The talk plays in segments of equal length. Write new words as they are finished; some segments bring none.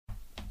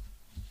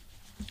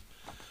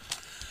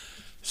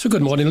So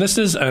good morning,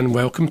 listeners, and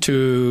welcome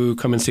to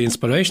Come and See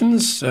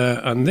Inspirations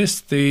on this,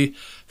 the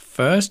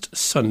first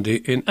Sunday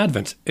in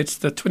Advent. It's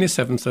the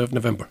 27th of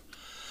November.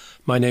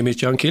 My name is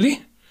John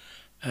Keeley,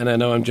 and I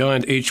know I'm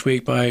joined each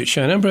week by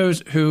Shane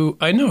Ambrose, who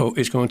I know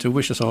is going to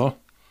wish us all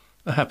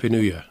a Happy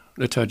New Year,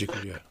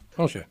 liturgical year.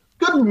 Oh, Shane.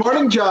 Good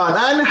morning, John,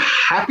 and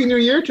Happy New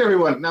Year to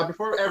everyone. Now,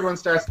 before everyone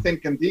starts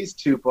thinking these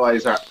two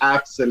boys are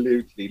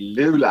absolutely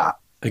lula.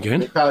 Again?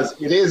 Because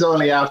it is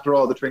only, after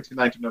all, the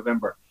 29th of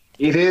November.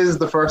 It is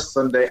the first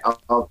Sunday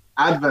of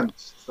Advent,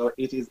 so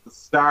it is the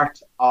start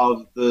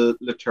of the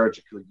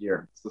liturgical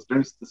year. It's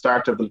the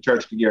start of the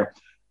liturgical year.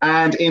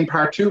 And in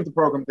part two of the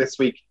program this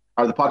week,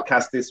 or the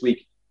podcast this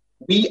week,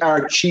 we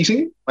are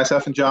cheating,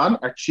 myself and John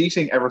are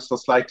cheating ever so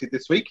slightly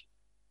this week.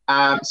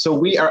 So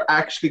we are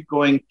actually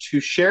going to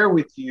share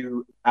with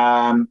you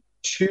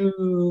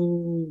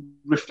two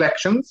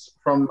reflections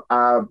from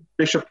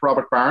Bishop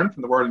Robert Barron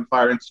from the Word and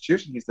Fire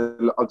Institute. He's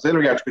the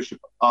Auxiliary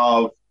Archbishop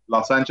of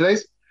Los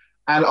Angeles.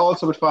 And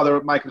also with Father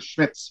Michael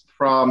Schmitz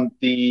from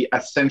the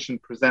Ascension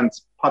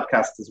Presents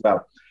podcast as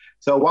well.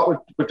 So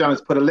what we've done is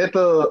put a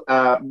little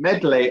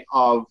medley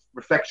of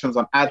reflections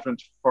on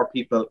Advent for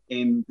people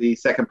in the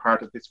second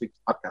part of this week's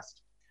podcast.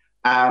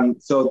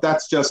 So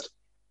that's just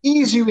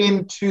ease you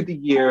into the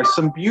year,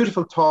 some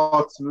beautiful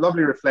thoughts, some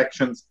lovely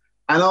reflections,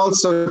 and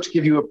also to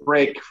give you a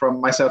break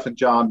from myself and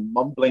John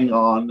mumbling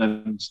on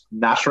and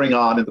nattering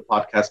on in the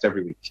podcast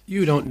every week.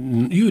 You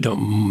don't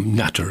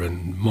natter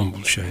and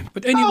mumble, Shane.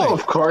 But anyway. Oh,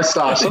 of course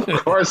not.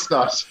 Of course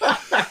not.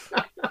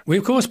 We,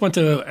 of course, want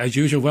to, as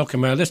usual,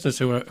 welcome our listeners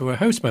who are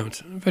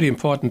housebound. Very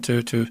important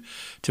to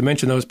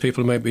mention those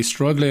people who may be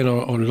struggling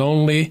or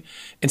lonely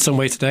in some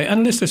way today,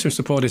 and listeners who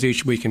support us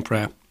each week in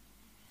prayer.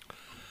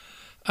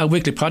 Our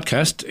weekly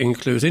podcast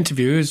includes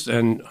interviews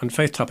on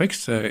faith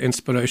topics,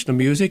 inspirational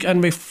music,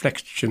 and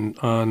reflection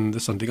on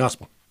the Sunday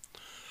Gospel.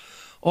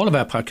 All of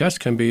our podcasts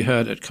can be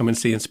heard at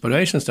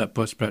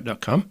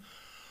comeandseeinspirations.buzzsprout.com.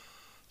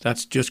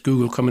 That's just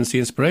Google Come and See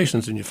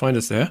Inspirations and you'll find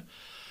us there.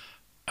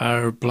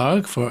 Our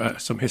blog for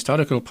some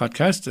historical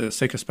podcasts,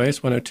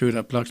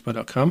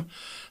 sacredspace102.blogspot.com,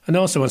 and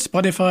also on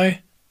Spotify,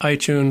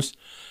 iTunes,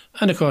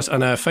 and of course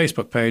on our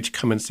Facebook page,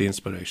 Come and See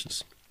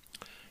Inspirations.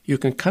 You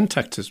can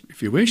contact us,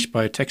 if you wish,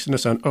 by texting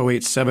us on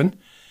 087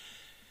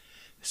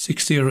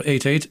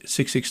 6088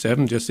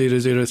 667, just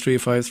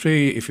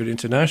 00353 if you're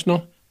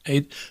international,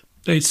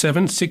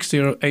 887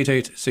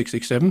 6088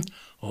 667,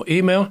 or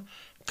email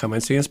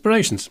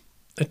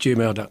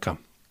comeandseeinspirations@gmail.com.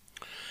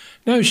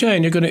 Now,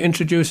 Shane, you're going to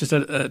introduce us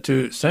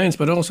to science,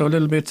 but also a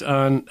little bit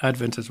on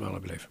Advent as well, I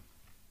believe.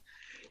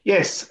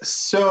 Yes,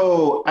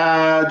 so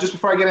just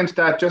before I get into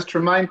that, just to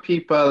remind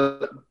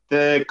people,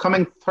 the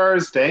coming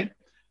Thursday,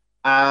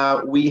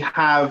 we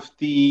have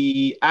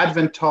the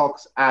Advent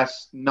Talks at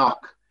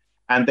Knock,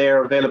 and they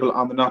are available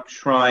on the Knock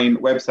Shrine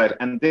website.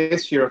 And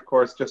this year, of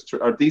course,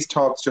 these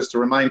talks, just to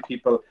remind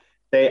people,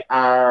 they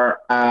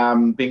are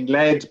being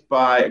led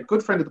by a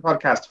good friend of the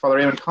podcast, Father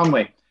Eamon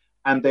Conway,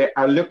 and they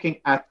are looking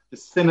at the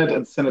Synod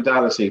and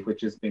Synodality,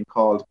 which is being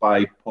called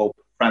by Pope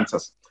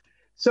Francis.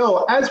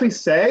 So, as we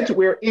said,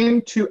 we're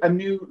into a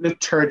new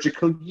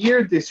liturgical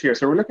year this year.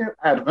 So we're looking at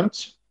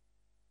Advent,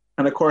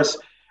 and of course,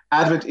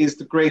 Advent is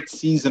the great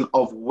season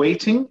of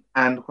waiting,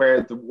 and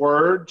where the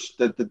word,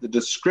 the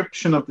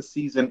description of the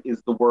season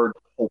is the word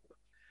hope.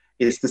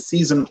 It's the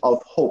season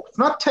of hope. It's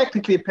not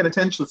technically a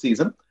penitential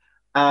season,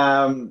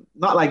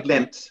 not like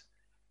Lent,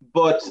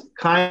 but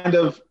kind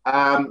of,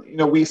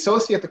 we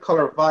associate the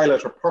color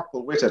violet or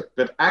purple with it,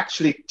 but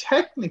actually,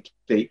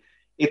 technically,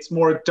 it's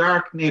more a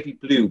dark navy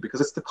blue because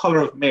it's the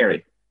color of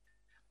Mary.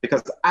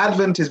 Because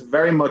Advent is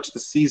very much the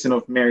season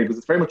of Mary, because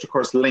it's very much, of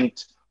course,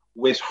 linked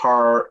with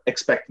her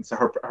expectancy,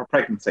 her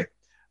pregnancy,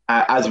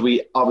 as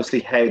we obviously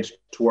head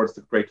towards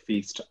the great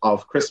feast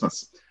of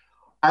Christmas.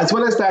 As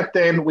well as that,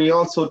 then, we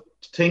also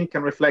think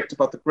and reflect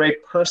about the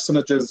great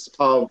personages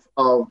of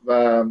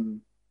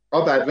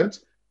Advent: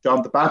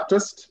 John the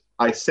Baptist,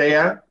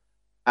 Isaiah,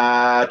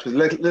 to a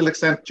little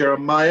extent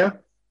Jeremiah.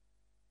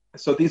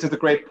 So these are the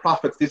great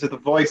prophets. These are the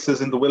voices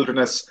in the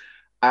wilderness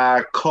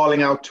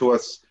calling out to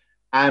us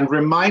and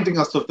reminding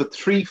us of the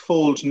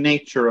threefold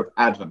nature of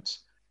Advent.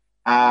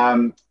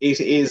 It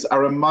is a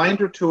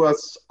reminder to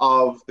us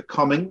of the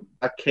coming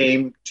that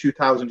came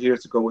 2,000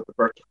 years ago with the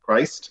birth of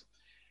Christ.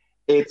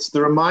 It's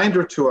the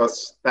reminder to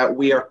us that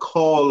we are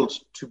called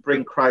to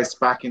bring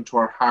Christ back into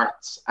our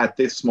hearts at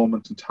this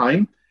moment in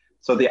time.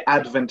 So the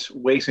Advent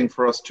waiting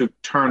for us to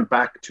turn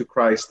back to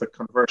Christ, the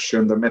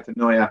conversion, the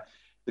metanoia,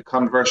 the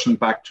conversion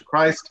back to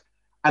Christ.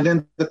 And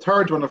then the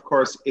third one, of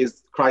course,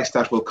 is Christ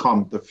that will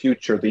come, the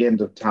future, the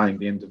end of time,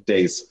 the end of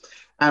days.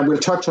 And we'll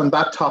touch on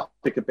that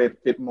topic a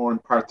bit more in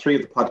part 3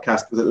 of the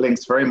podcast, because it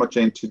links very much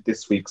into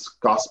this week's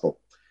gospel.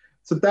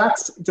 So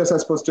that's just, I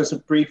suppose, just a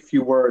brief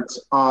few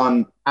words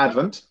on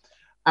Advent.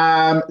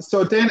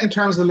 So then in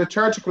terms of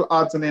liturgical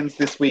odds and ends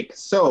this week,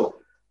 so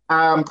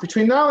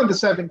between now and the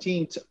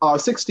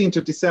 16th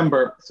of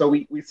December, so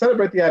we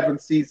celebrate the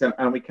Advent season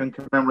and we can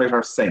commemorate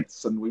our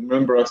saints, and we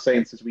remember our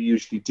saints as we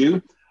usually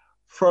do.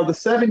 For the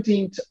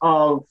 17th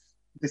of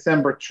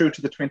December through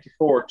to the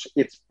 24th,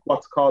 it's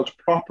what's called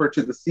proper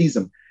to the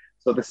season.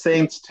 So the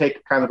saints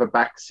take kind of a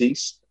back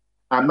seat.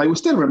 Now, we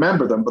still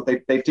remember them, but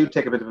they do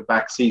take a bit of a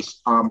back seat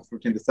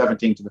between the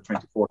 17th to the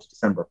 24th of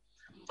December.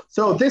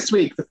 So this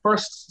week, the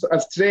first,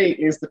 as today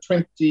is the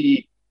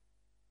 28th,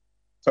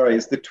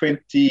 the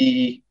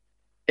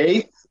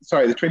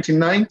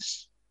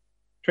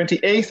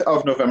 28th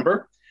of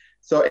November.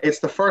 So it's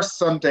the first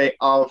Sunday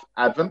of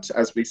Advent,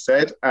 as we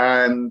said.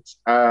 And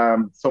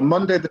so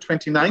Monday the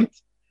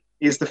 29th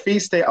is the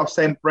feast day of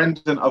St.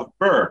 Brendan of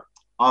Birr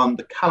on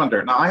the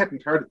calendar. Now, I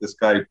hadn't heard of this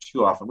guy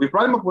too often. We've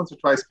brought him up once or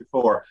twice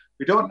before.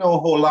 We don't know a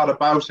whole lot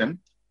about him.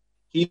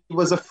 He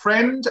was a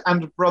friend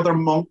and brother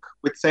monk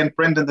with St.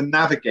 Brendan the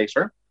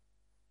Navigator,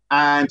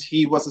 and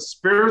he was a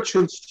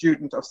spiritual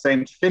student of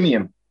St.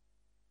 Finian.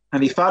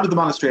 And he founded the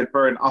monastery at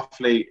Birr in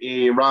Offaly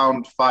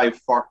around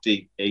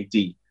 540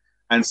 AD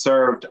and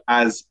served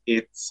as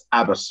its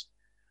abbot.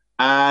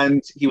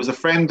 And he was a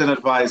friend and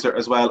advisor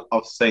as well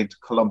of St.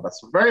 Columba.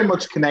 So very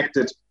much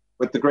connected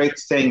with the great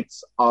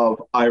saints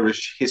of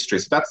Irish history.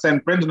 So that's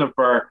St. Brendan of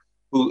Birr,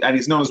 and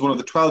he's known as one of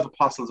the 12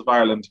 apostles of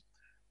Ireland.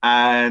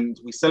 And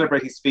we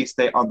celebrate his feast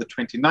day on the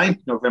 29th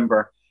of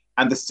November.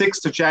 And the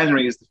 6th of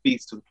January is the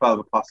feast of the 12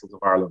 apostles of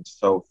Ireland.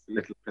 So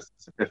little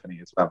Christmas Epiphany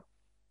as well.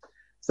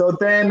 So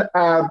then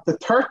the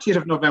 30th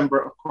of November,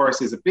 of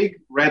course, is a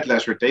big red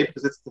letter day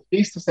because it's the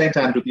feast of St.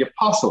 Andrew the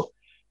Apostle.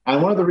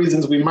 And one of the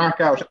reasons we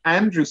mark out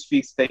Andrew's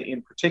feast day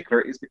in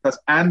particular is because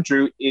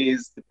Andrew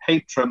is the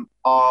patron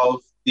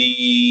of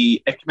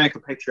the ecumenical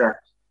patriarch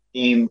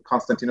in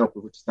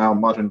Constantinople, which is now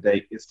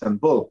modern-day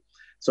Istanbul.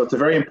 So it's a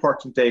very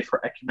important day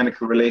for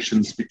ecumenical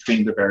relations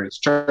between the various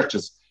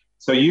churches.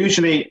 So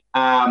usually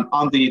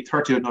on the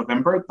 30th of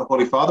November, the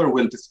Holy Father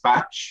will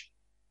dispatch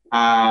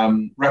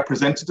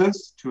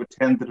representatives to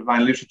attend the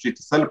Divine Liturgy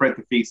to celebrate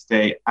the feast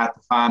day at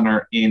the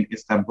Faner in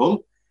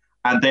Istanbul.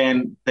 And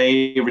then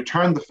they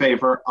return the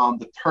favour on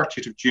the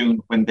 30th of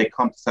June when they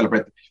come to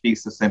celebrate the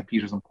feast of St.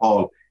 Peter and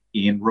Paul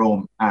in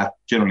Rome,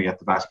 generally at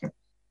the Vatican.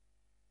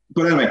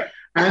 But anyway,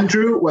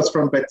 Andrew was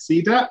from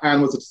Bethsaida and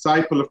was a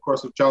disciple, of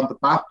course, of John the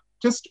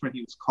Baptist when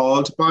he was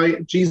called by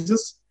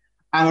Jesus.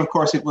 And of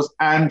course, it was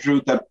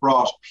Andrew that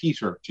brought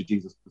Peter to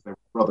Jesus because they were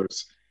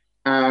brothers.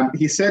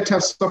 He's said to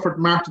have suffered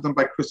martyrdom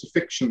by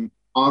crucifixion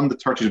on the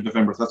 30th of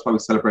November. So that's why we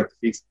celebrate the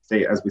feast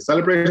day as we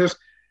celebrate it.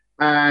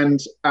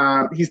 And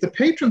he's the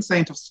patron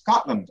saint of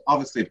Scotland,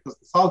 obviously, because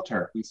the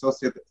Psalter, we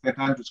associate St.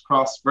 Andrew's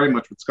Cross very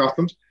much with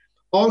Scotland.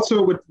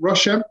 Also with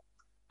Russia,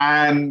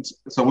 and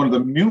so one of the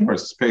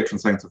numerous patron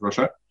saints of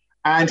Russia.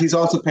 And he's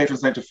also patron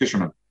saint of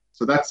fishermen.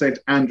 So that's St.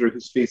 Andrew,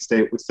 whose feast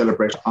day we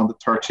celebrate on the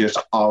 30th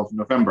of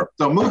November.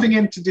 So moving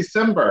into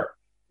December,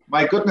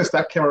 my goodness,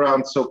 that came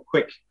around so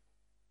quick.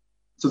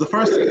 So the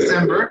 1st of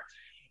December.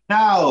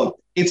 Now,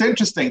 it's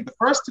interesting. The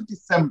 1st of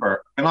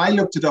December, and I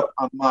looked it up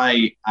on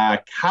my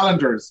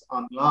calendars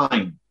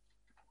online,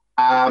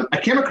 I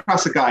came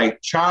across a guy,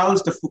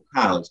 Charles de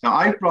Foucauld. Now,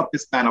 I brought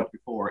this man up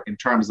before in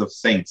terms of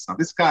saints. Now,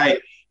 this guy,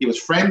 he was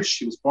French.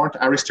 He was born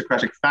to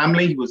aristocratic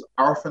family. He was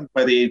orphaned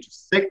by the age of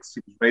 6.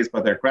 He was raised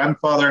by their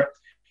grandfather.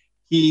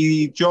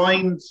 He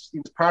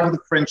was part of the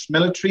French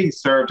military. He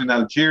served in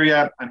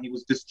Algeria, and he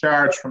was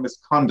discharged from his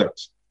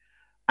conduct.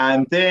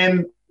 And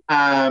then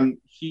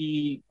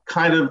he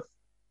was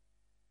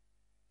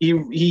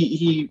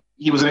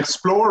an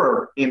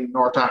explorer in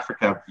North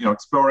Africa,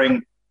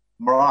 exploring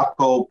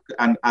Morocco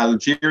and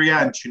Algeria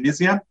and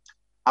Tunisia,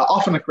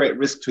 often at great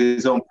risk to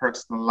his own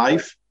personal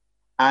life.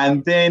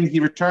 And then he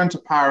returned to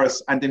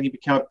Paris, and then he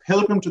became a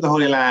pilgrim to the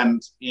Holy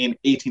Land in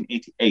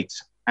 1888.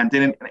 And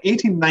then in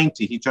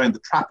 1890, he joined the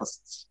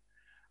Trappists,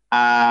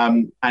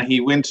 and he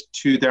went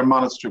to their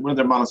monastery, one of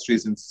their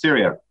monasteries in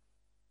Syria.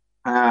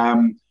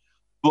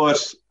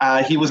 But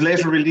he was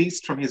later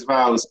released from his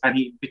vows, and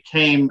he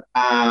became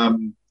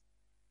kind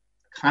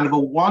of a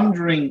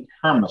wandering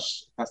hermit.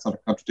 That's not a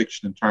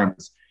contradiction in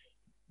terms.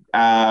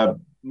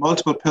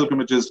 Multiple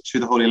pilgrimages to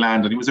the Holy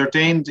Land, and he was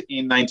ordained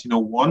in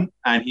 1901,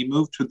 and he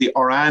moved to the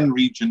Oran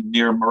region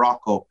near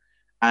Morocco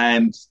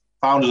and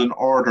founded an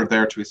order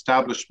there to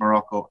establish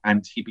Morocco.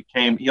 And he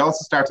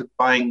also started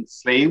buying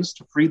slaves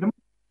to free them.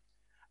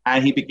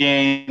 And he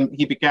began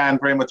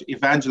very much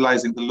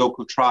evangelizing the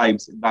local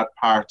tribes in that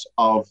part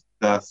of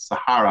the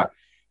Sahara.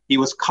 He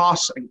was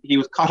caught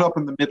up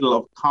in the middle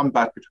of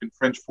combat between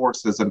French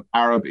forces and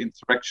Arab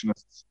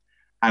insurrectionists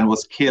and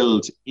was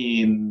killed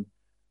in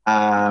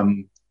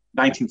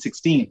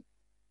 1916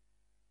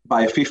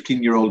 by a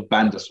 15-year-old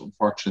bandit,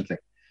 unfortunately.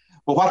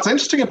 But what's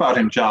interesting about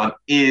him, John,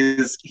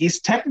 is he's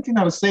technically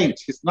not a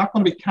saint. He's not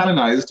going to be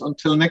canonized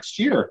until next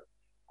year.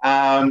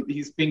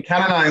 He's been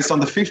canonized on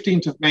the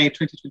 15th of May,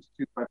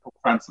 2022 by Pope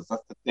Francis.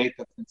 That's the date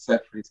that's been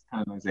set for his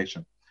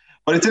canonization.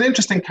 But it's an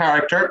interesting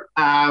character,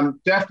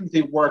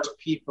 definitely worth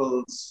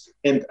people's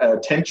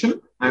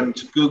attention,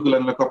 and Google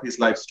and look up his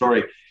life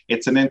story.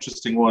 It's an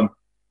interesting one,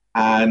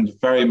 and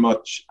very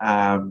much,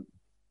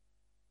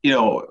 he's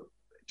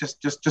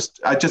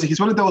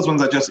one of those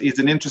ones he's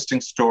an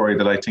interesting story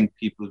that I think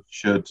people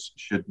should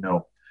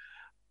know.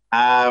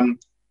 Then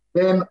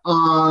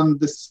on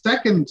the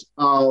 2nd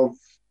of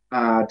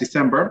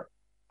December,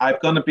 I've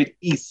gone a bit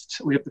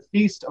east. We have the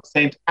feast of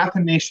Saint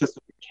Athanasius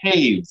of the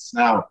Caves.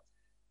 Now,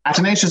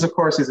 Athanasius, of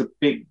course, is a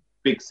big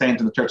saint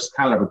in the Church's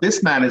calendar, but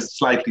this man is a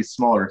slightly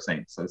smaller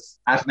saint. So it's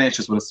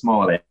Athanasius with a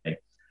small a.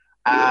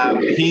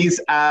 He's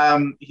a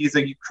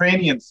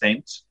Ukrainian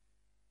saint,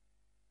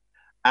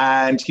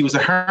 and he was a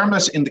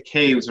hermit in the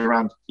caves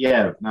around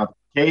Kiev. Now,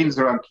 the caves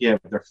around Kiev,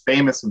 they're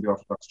famous in the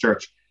Orthodox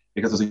Church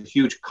because there's a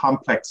huge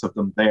complex of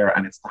them there,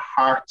 and it's the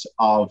heart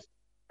of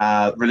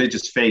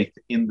religious faith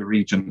in the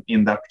region,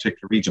 in that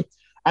particular region.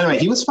 Anyway,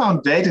 he was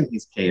found dead in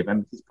his cave,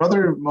 and his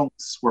brother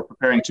monks were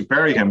preparing to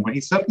bury him when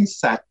he suddenly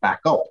sat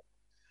back up.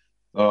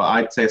 So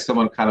I'd say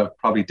someone kind of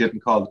probably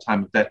didn't call the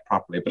time of death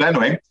properly. But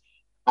anyway,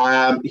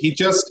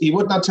 he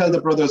would not tell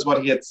the brothers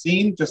what he had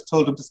seen, just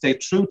told them to stay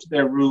true to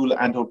their rule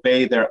and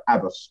obey their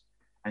abbot.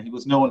 And he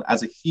was known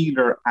as a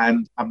healer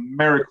and a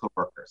miracle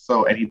worker.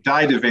 And he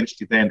died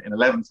eventually then in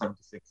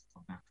 1176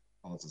 from natural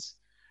causes.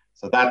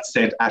 So that's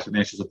Saint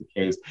Athanasius of the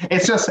Caves.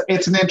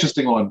 It's an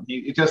interesting one.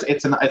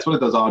 It's one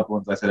of those odd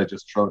ones I said I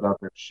just throw it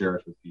out there to share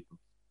it with people.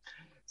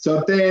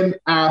 So then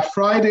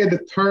Friday, the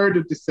 3rd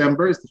of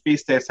December, is the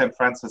feast day of St.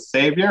 Francis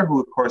Xavier, who,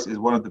 of course, is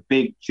one of the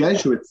big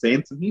Jesuit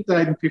saints, and he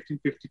died in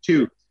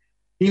 1552.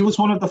 He was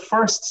one of the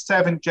first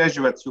 7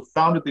 Jesuits who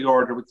founded the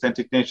order with St.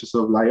 Ignatius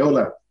of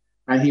Loyola,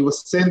 and he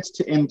was sent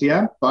to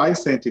India by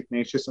St.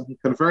 Ignatius, and he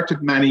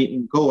converted many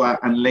in Goa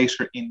and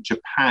later in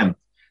Japan.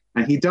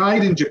 And he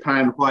died in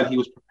Japan while he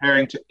was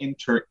preparing to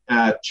enter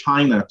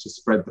China to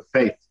spread the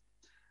faith.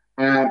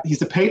 He's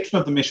the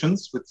patron of the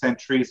missions with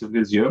St. Therese of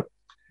Lisieux.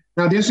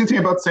 Now, the interesting thing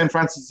about St.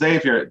 Francis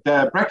Xavier,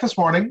 the breakfast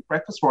warning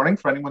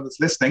for anyone that's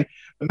listening,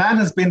 the man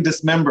has been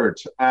dismembered.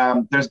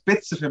 There's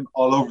bits of him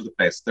all over the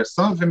place. There's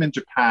some of him in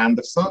Japan,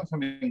 there's some of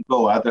him in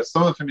Goa, there's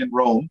some of him in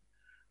Rome.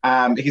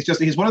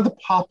 He's one of the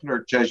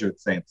popular Jesuit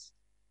saints.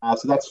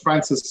 So that's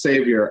Francis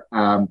Xavier,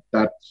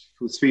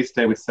 whose feast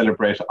day we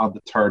celebrate on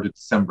the 3rd of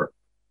December.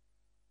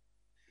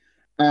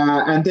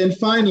 And then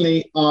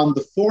finally, on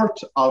the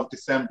 4th of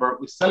December,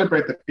 we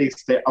celebrate the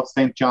feast day of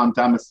St. John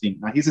Damascene.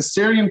 Now, he's a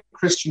Syrian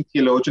Christian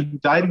theologian who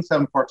died in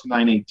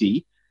 749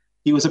 AD.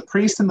 He was a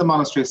priest in the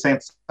monastery of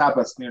St.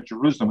 Sabas near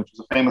Jerusalem, which was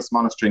a famous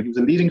monastery. And he was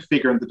a leading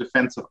figure in the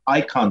defense of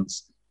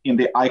icons in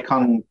the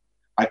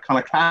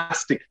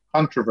iconoclastic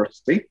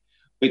controversy,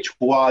 which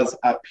was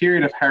a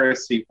period of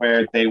heresy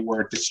where they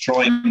were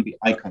destroying the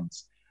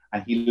icons.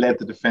 And he led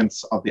the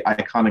defense of the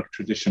iconic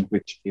tradition,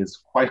 which is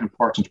quite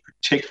important,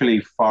 particularly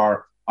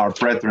for our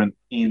brethren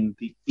in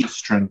the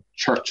Eastern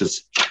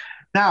churches.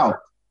 Now,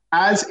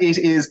 as it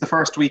is the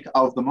first week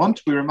of the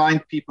month, we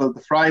remind people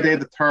the Friday,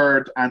 the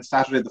 3rd, and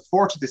Saturday, the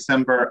 4th of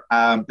December,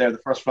 they're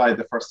the first Friday,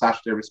 the first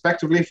Saturday,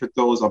 respectively, for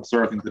those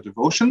observing the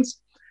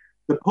devotions.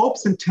 The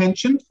Pope's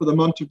intention for the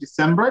month of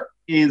December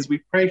is we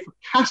pray for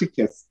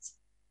catechists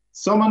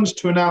summoned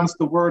to announce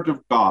the word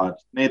of God.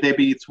 May they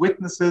be its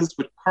witnesses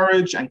with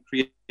courage and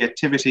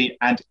creativity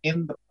and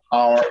in the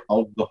power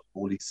of the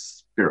Holy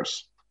Spirit.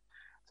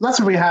 So that's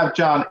what we have,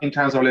 John, in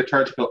terms of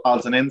liturgical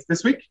odds and ends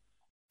this week.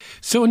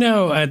 So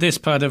now, at this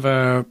part of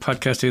our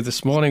podcast here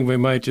this morning, we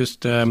might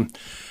just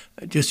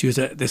use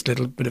this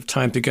little bit of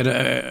time to get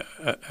a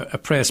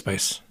prayer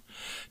space.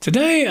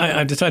 Today,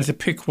 I decided to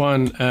pick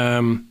one.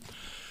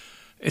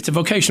 It's a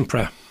vocation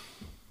prayer.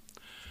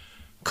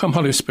 Come,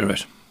 Holy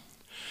Spirit.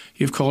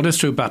 You've called us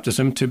through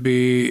baptism to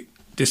be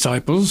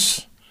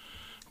disciples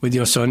with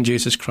your Son,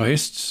 Jesus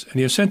Christ, and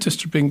you've sent us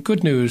to bring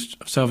good news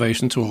of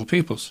salvation to all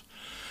peoples.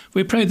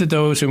 We pray that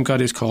those whom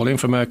God is calling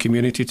from our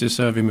community to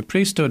serve him in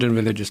priesthood and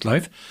religious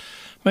life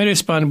may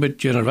respond with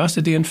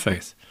generosity and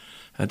faith,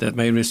 and that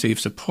may receive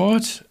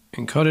support,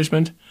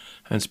 encouragement,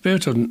 and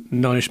spiritual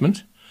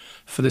nourishment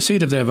for the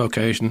seed of their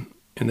vocation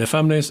in their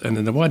families and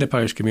in the wider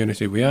parish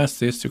community. We ask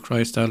this through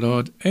Christ our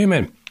Lord.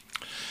 Amen.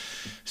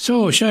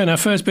 So, Sharon, our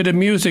first bit of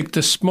music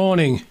this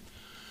morning,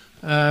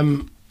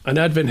 an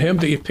Advent hymn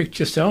that you picked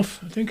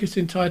yourself. I think it's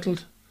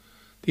entitled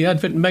The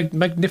Advent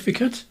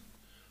Magnificat.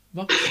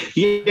 Vox?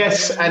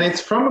 Yes, and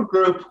it's from a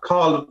group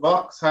called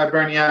Vox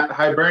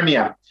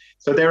Hibernia.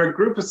 So they're a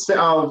group of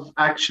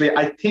actually,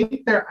 I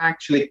think they're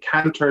actually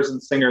cantors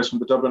and singers from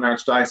the Dublin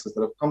Archdiocese that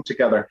have come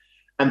together,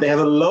 and they have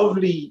a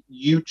lovely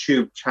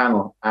YouTube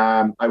channel.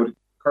 I would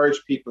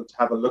encourage people to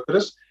have a look at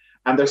it,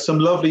 and there's some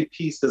lovely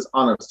pieces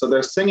on it. So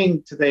they're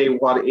singing today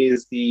what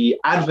is the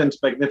Advent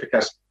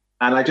Magnificat,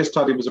 and I just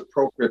thought it was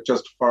appropriate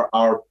just for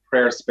our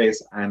prayer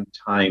space and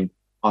time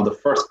on the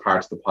first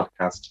part of the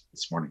podcast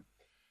this morning.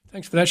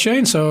 Thanks for that,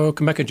 Shane. So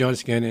come back and join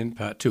us again in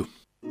part 2.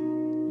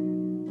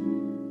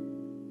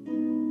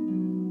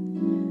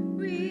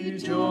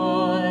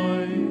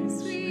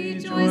 Rejoice,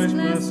 rejoice,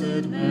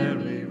 blessed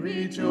Mary,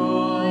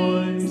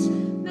 rejoice.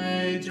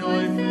 May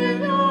joy fill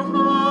your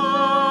heart.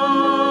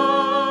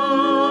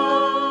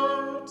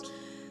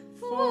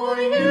 For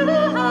you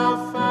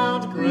have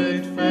found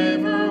great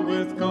favor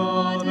with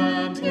God,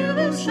 and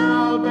you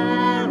shall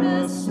bear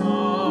a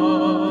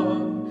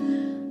son.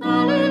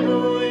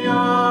 Alleluia.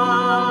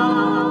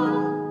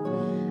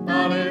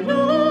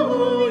 Alleluia.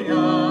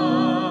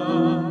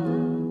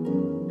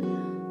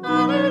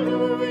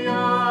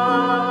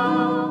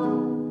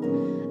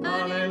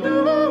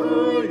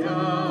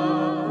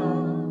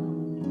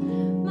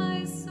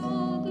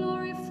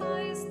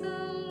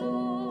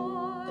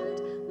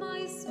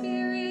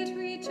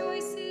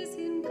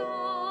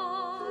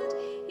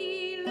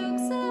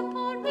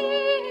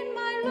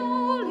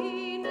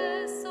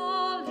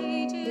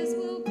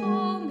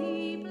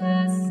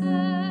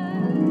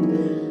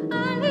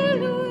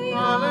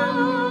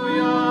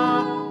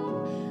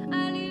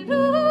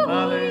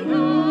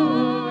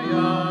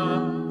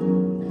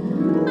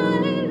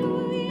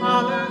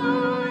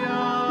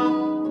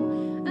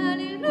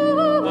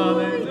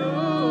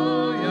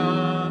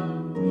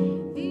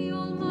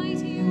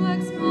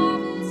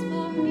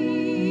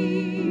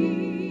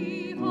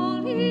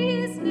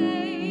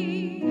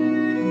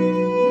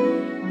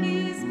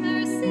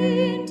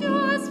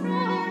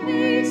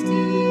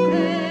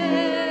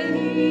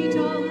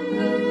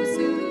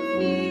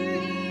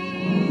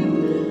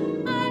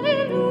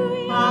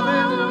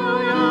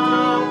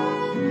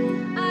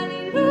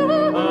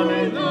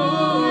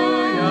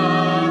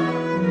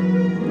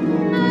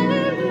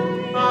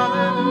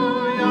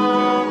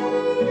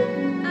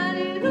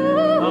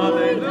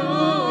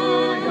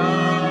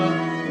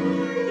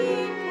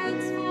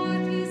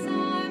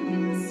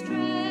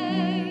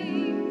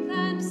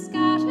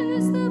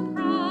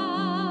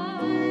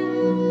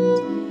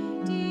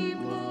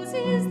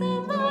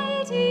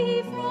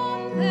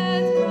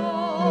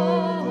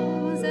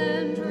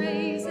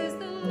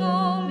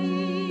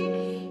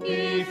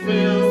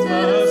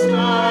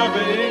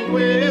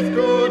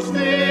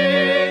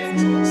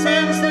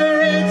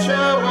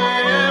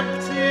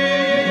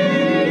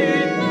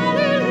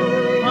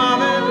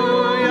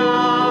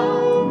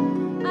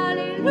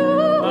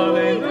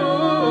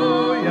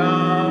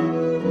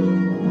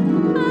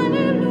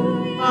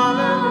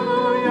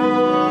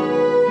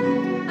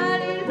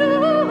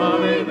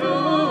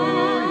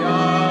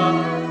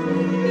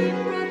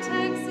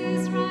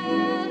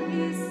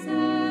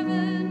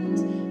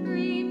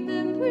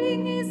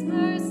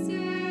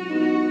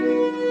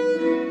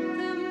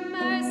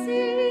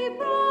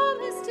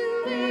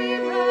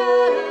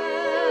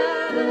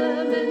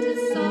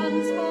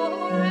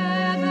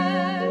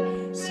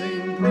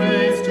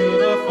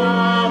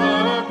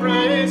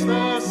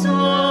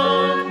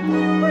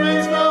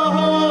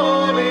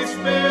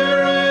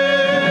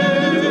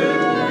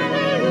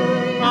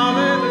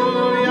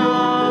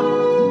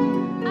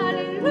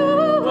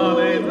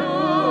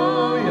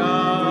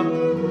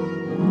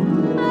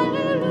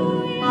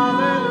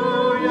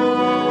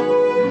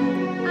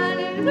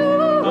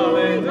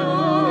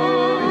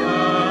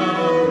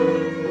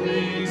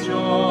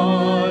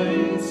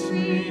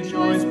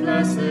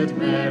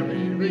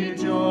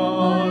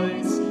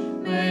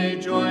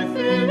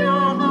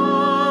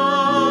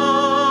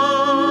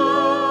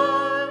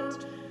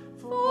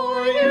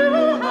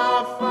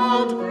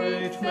 found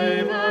great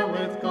favor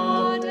with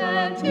God,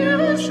 and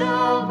you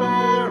shall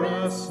bear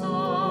a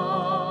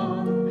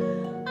son.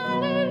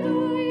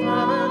 Alleluia,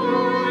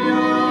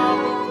 alleluia,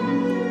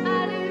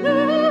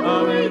 alleluia,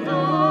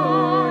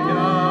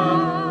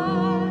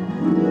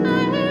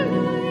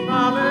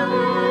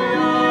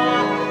 alleluia,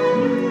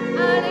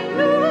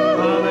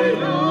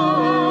 alleluia.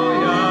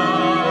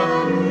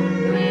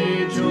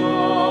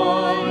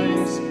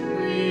 Rejoice,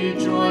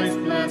 rejoice,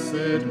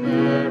 blessed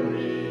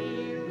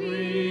Mary,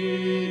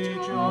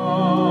 rejoice.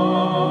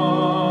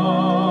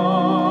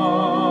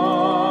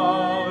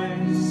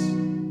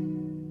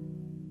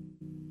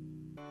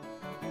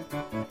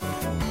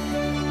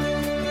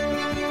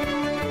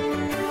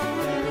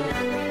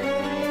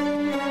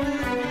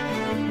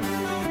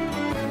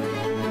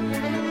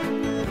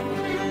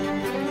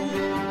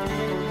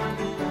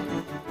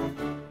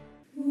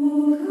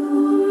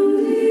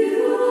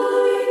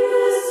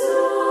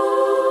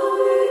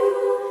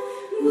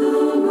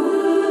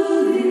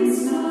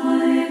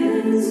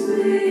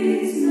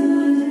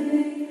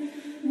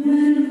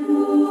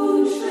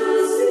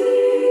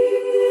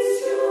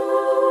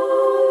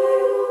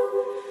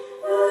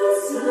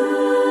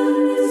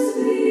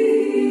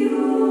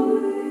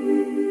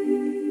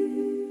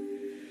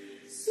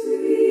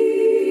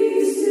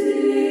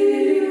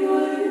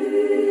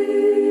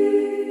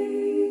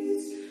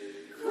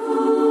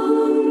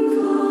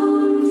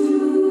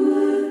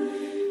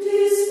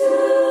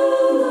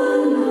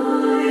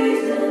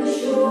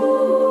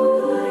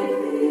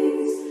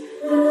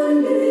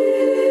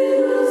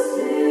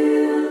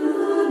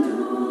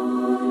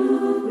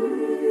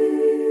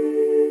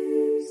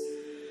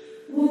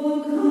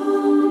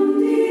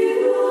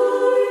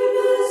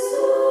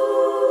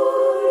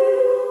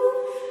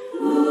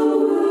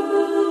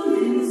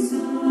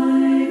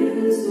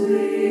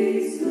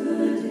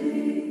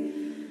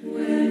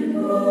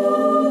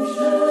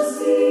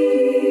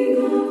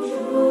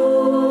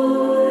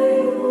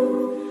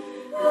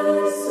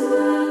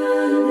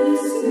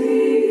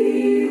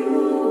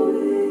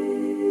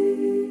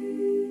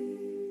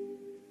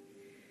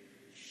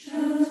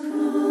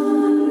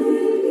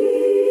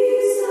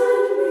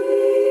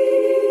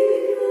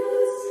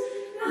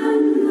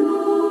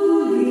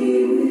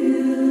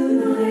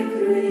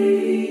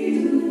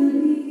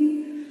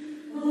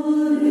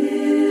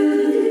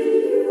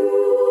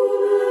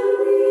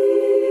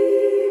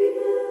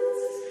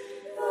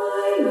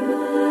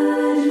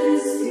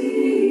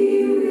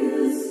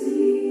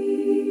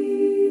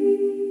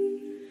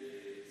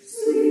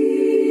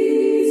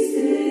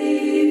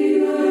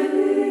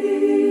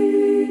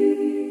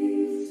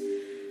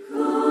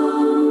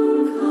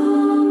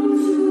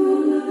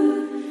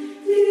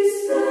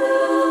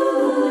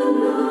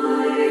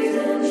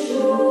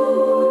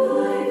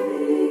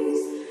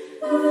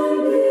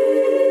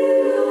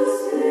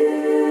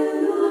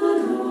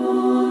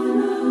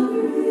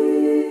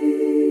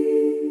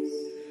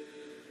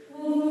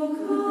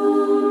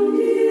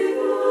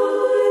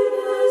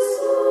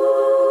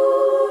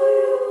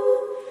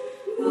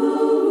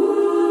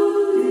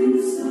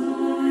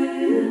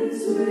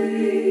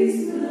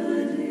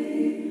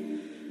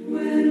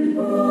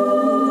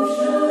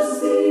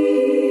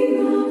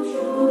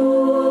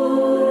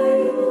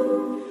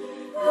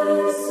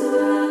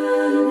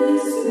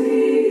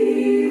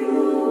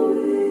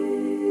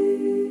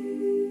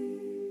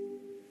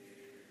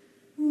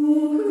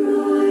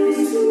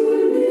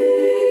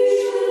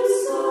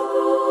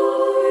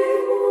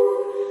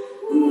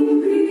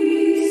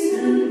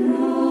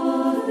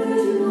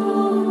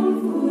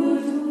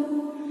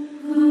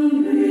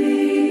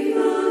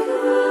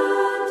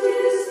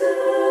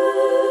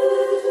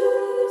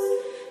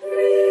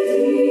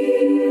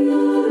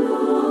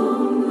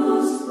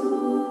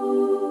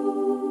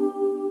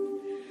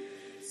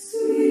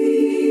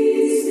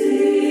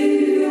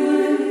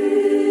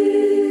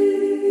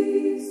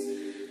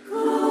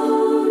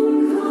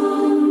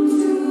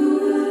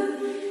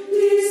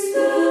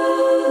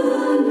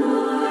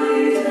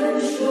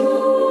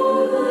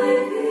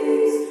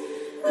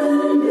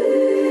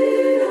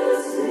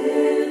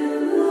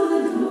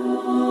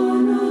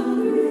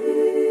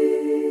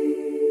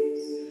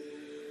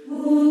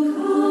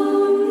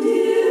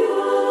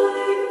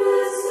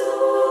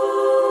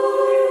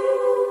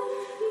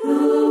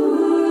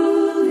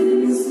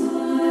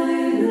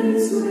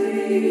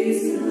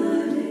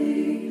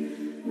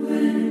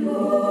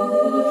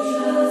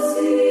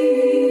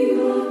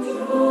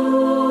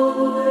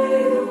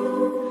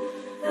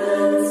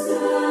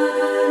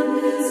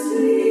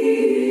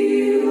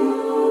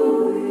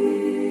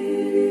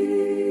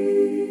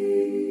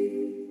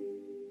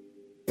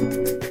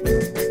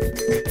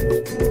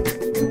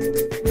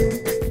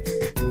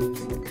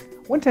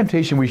 One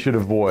temptation we should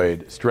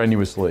avoid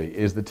strenuously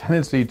is the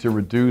tendency to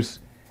reduce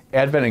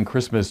Advent and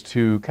Christmas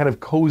to kind of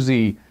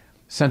cozy,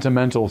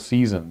 sentimental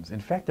seasons. In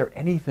fact, they're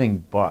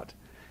anything but.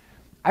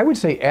 I would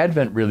say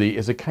Advent really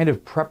is a kind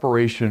of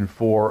preparation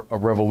for a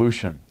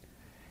revolution.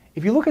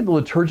 If you look at the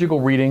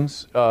liturgical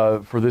readings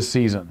for this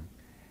season,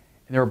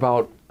 and they're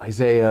about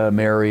Isaiah,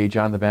 Mary,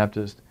 John the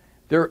Baptist,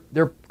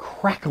 they're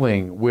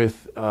crackling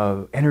with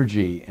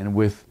energy and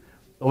with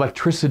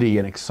electricity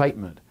and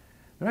excitement.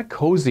 They're not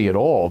cozy at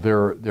all.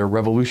 They're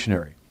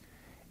revolutionary.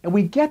 And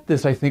we get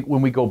this, I think,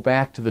 when we go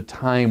back to the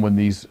time when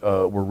these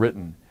were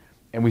written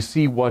and we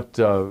see what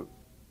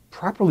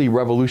properly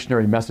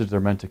revolutionary message they're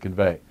meant to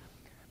convey.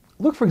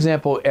 Look, for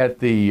example, at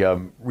the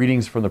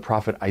readings from the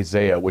prophet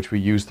Isaiah, which we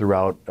use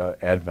throughout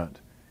Advent.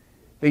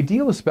 They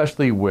deal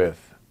especially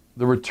with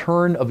the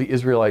return of the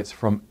Israelites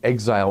from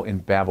exile in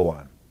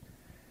Babylon.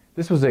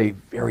 This was a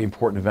very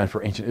important event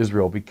for ancient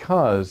Israel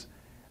because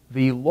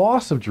the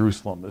loss of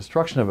Jerusalem, the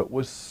destruction of it,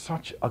 was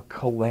such a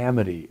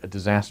calamity, a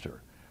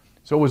disaster.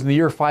 So it was in the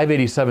year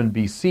 587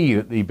 BC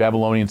that the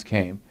Babylonians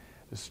came,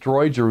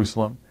 destroyed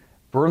Jerusalem,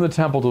 burned the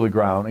temple to the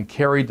ground, and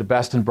carried the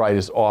best and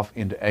brightest off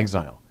into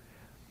exile.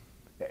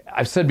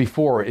 I've said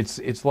before,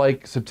 it's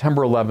like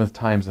September 11th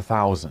times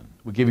 1,000.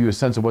 We give you a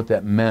sense of what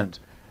that meant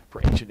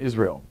for ancient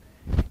Israel.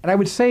 And I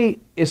would say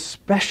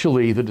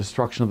especially the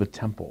destruction of the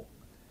temple.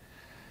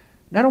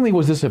 Not only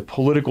was this a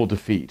political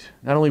defeat,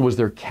 not only was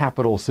their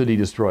capital city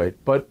destroyed,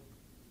 but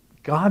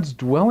God's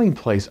dwelling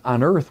place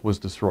on earth was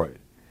destroyed.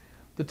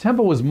 The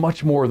temple was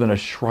much more than a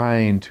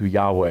shrine to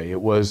Yahweh. It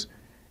was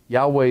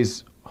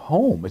Yahweh's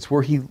home. It's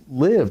where he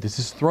lived. It's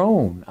his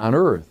throne on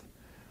earth.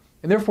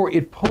 And therefore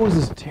it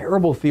poses a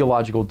terrible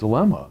theological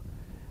dilemma.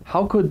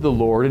 How could the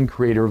Lord and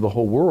creator of the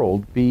whole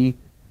world be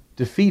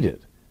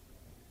defeated?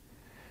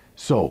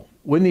 So,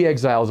 when the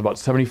exiles about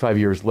 75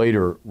 years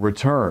later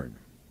return,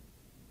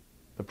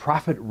 the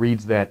prophet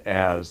reads that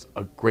as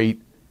a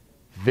great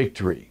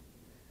victory.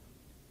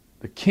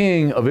 The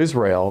king of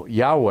Israel,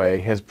 Yahweh,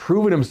 has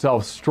proven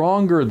himself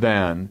stronger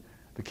than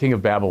the king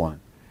of Babylon.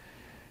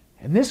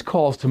 And this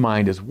calls to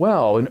mind as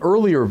well an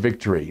earlier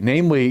victory,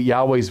 namely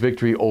Yahweh's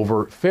victory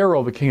over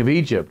Pharaoh, the king of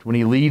Egypt, when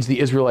he leads the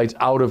Israelites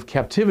out of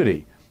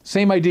captivity.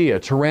 Same idea,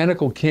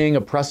 tyrannical king,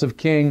 oppressive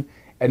king,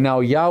 and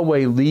now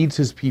Yahweh leads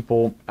his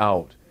people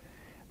out.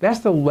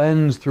 That's the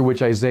lens through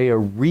which Isaiah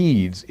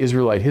reads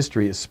Israelite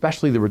history,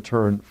 especially the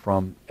return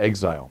from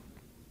exile.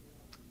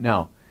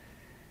 Now,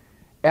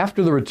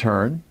 after the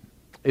return,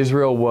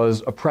 Israel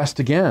was oppressed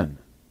again.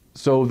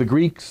 So the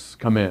Greeks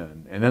come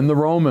in, and then the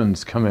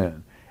Romans come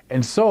in.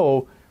 And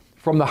so,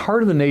 from the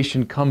heart of the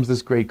nation comes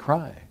this great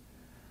cry.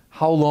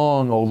 How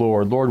long, O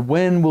Lord? Lord,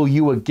 when will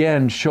you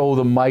again show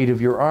the might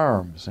of your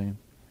arms?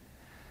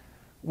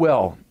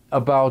 Well,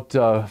 about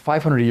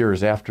 500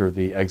 years after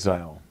the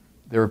exile,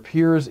 there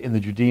appears in the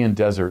Judean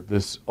desert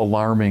this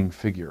alarming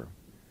figure,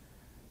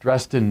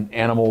 dressed in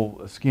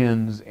animal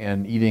skins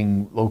and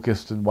eating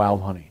locusts and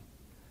wild honey.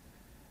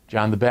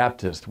 John the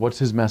Baptist, what's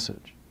his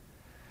message?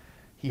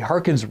 He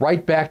hearkens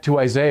right back to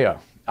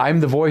Isaiah. I'm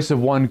the voice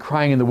of one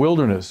crying in the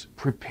wilderness,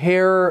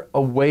 prepare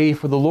a way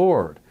for the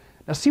Lord.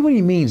 Now see what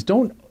he means.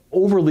 Don't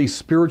overly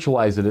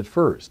spiritualize it at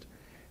first.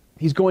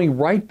 He's going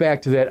right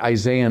back to that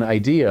Isaiah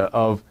idea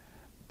of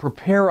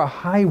prepare a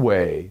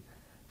highway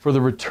for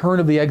the return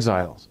of the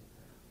exiles,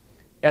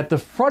 at the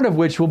front of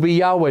which will be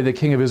Yahweh, the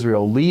King of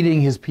Israel,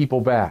 leading his people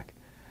back.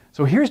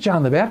 So here's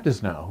John the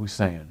Baptist now who's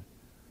saying,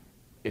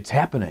 it's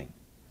happening.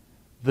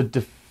 The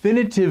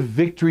definitive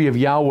victory of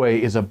Yahweh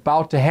is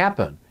about to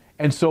happen.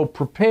 And so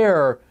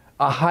prepare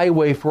a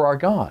highway for our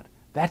God.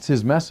 That's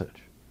his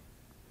message.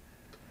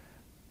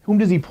 Whom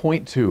does he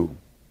point to?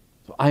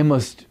 So I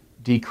must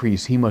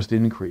decrease, he must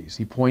increase.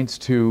 He points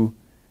to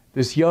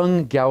this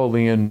young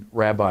Galilean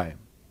rabbi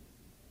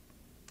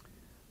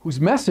whose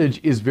message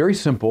is very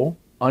simple,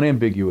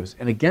 unambiguous,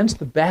 and against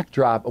the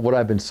backdrop of what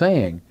I've been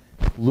saying,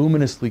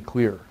 luminously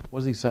clear. What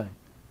does he say?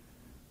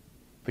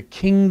 The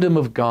kingdom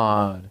of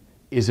God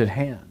is at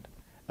hand.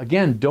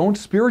 Again, don't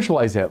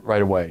spiritualize that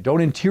right away. Don't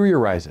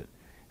interiorize it.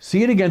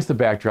 See it against the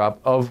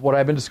backdrop of what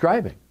I've been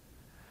describing.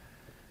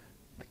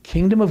 The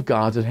kingdom of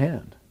God's at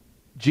hand.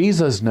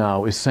 Jesus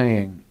now is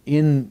saying,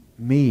 in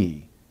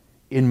me,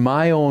 in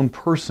my own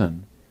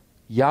person,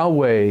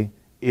 Yahweh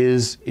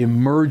is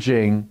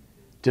emerging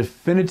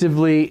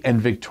definitively and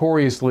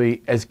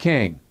victoriously as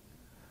king.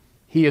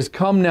 He has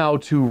come now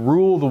to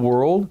rule the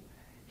world.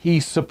 He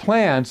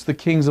supplants the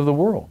kings of the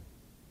world.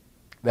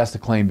 That's the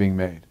claim being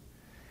made.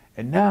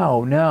 And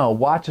now,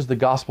 watch as the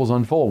Gospels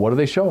unfold. What do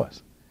they show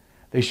us?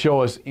 They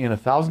show us in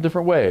 1,000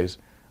 different ways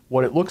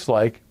what it looks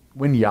like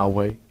when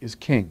Yahweh is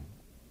king.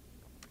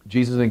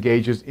 Jesus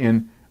engages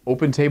in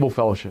open table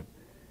fellowship,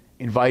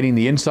 inviting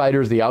the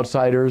insiders, the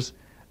outsiders,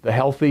 the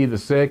healthy, the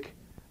sick,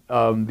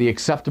 the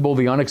acceptable,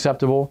 the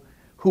unacceptable.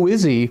 Who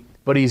is he?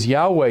 But he's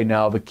Yahweh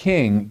now, the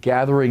king,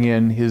 gathering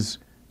in his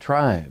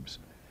tribes.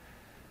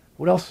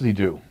 What else does he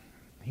do?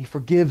 He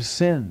forgives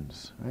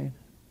sins, right?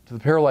 To the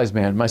paralyzed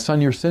man, my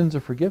son, your sins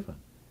are forgiven.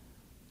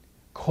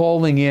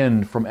 Calling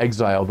in from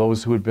exile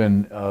those who had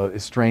been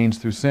estranged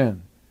through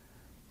sin.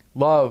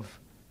 Love,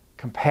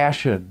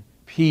 compassion,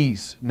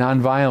 peace,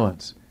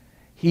 nonviolence.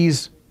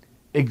 He's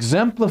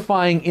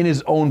exemplifying in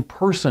his own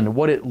person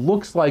what it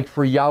looks like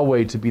for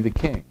Yahweh to be the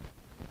king.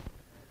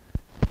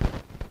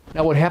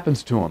 Now what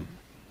happens to him?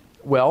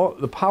 Well,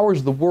 the powers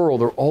of the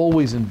world are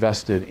always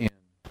invested in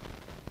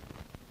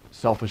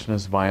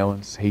selfishness,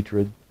 violence,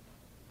 hatred.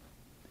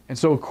 And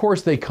so of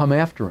course they come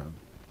after him.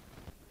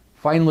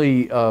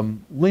 finally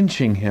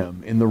lynching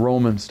him in the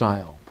Roman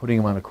style, putting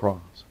him on a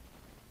cross.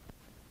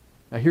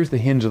 Now here's the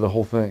hinge of the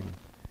whole thing.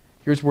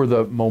 Here's where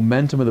the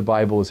momentum of the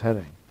Bible is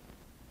heading.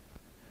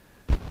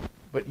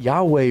 But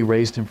Yahweh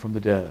raised him from the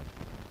dead.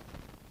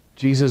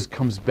 Jesus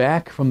comes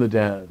back from the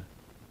dead,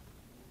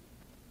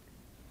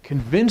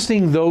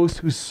 convincing those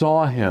who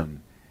saw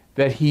him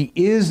that he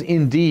is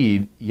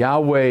indeed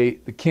Yahweh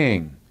the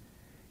King.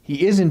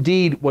 He is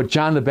indeed what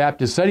John the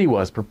Baptist said he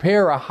was.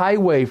 Prepare a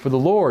highway for the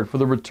Lord, for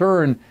the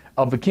return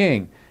of the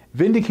King.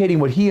 Vindicating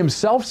what he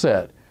himself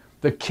said.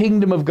 The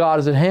kingdom of God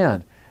is at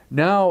hand.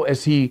 Now,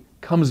 as he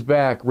comes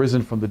back,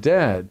 risen from the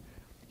dead,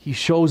 he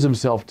shows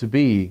himself to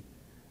be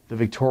the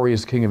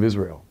victorious King of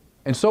Israel.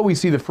 And so we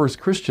see the first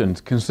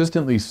Christians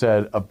consistently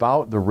said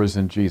about the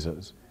risen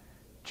Jesus,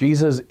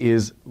 Jesus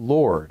is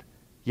Lord.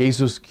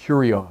 Jesus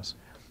Kyrios.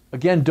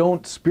 Again,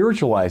 don't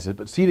spiritualize it,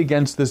 but see it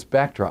against this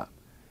backdrop.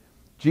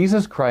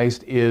 Jesus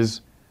Christ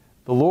is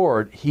the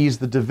Lord. He's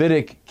the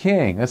Davidic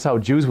king. That's how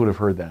Jews would have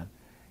heard that.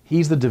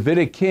 He's the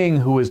Davidic king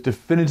who has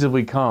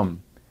definitively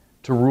come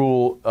to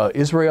rule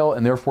Israel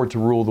and therefore to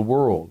rule the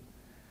world.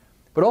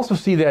 But also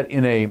see that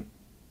in a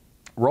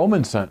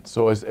Roman sense.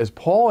 So as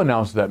Paul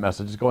announced that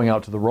message, it's going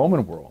out to the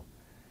Roman world.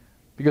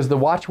 Because the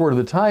watchword of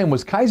the time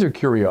was Kaiser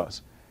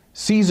Kyrios.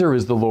 Caesar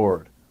is the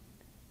Lord.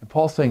 And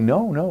Paul's saying,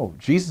 no,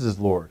 Jesus is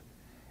Lord.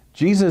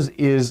 Jesus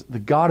is the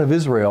God of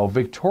Israel,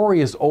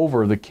 victorious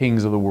over the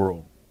kings of the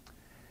world.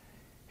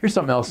 Here's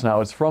something else now.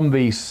 It's from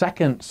the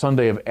second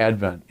Sunday of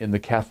Advent in the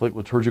Catholic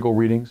liturgical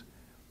readings.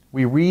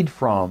 We read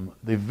from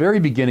the very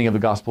beginning of the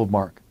Gospel of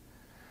Mark.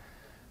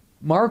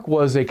 Mark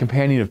was a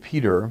companion of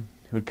Peter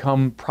who had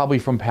come probably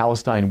from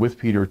Palestine with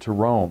Peter to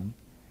Rome.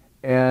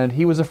 And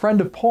he was a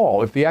friend of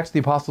Paul. If the Acts of the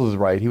Apostles is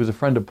right, he was a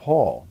friend of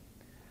Paul.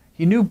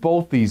 He knew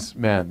both these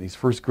men, these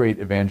first great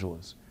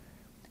evangelists.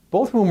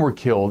 Both of whom were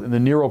killed in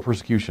the Nero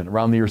persecution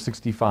around the year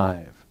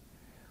 65.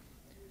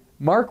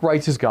 Mark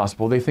writes his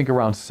gospel, they think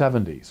around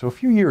 70, so a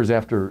few years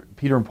after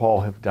Peter and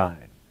Paul have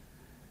died.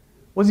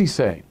 What does he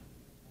say?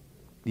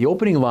 The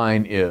opening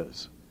line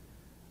is,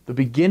 the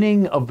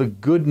beginning of the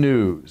good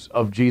news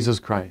of Jesus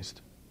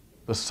Christ,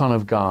 the Son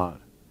of God.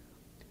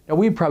 Now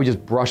we'd probably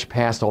just brush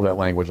past all that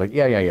language, like,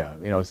 yeah,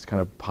 it's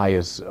kind of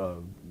pious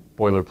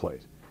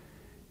boilerplate.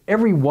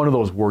 Every one of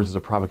those words is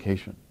a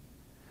provocation.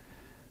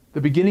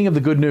 The beginning of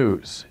the good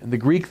news, and the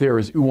Greek there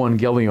is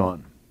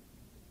euangelion,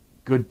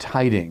 good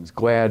tidings,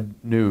 glad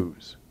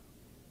news.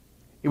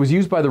 It was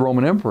used by the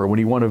Roman emperor when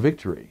he won a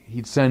victory.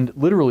 He'd send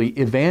literally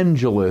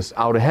evangelists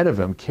out ahead of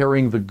him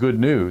carrying the good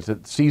news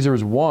that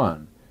Caesar's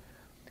won.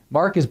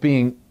 Mark is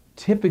being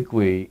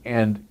typically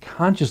and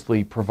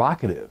consciously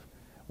provocative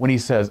when he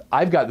says,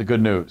 I've got the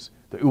good news,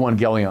 the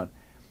euangelion.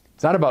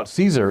 It's not about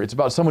Caesar, it's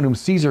about someone whom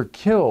Caesar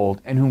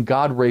killed and whom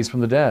God raised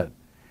from the dead.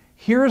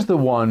 Here's the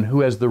one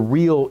who has the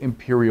real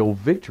imperial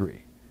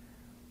victory.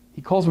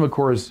 He calls him, of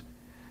course,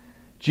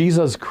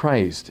 Jesus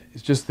Christ.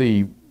 It's just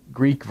the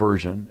Greek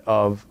version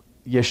of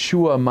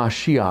Yeshua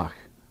Mashiach.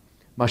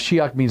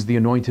 Mashiach means the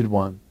anointed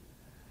one.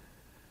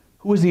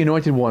 Who was the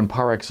anointed one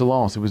par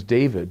excellence? It was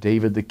David,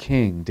 David the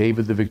king,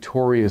 David the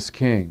victorious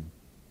king.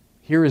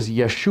 Here is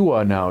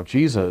Yeshua now.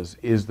 Jesus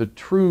is the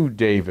true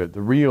David,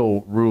 the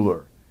real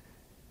ruler.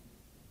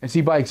 And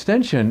see, by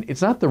extension,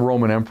 it's not the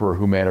Roman emperor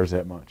who matters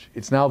that much.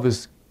 It's now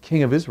this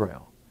King of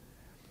Israel.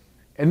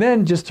 And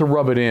then just to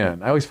rub it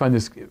in, I always find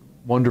this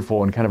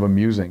wonderful and kind of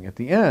amusing. At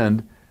the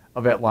end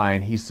of that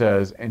line, he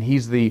says, and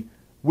he's the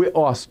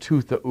Huios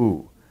tou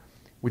Theou,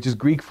 which is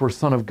Greek for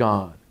Son of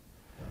God.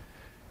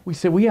 We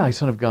say, well, yeah, he's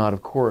Son of God,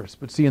 of course.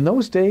 But see, in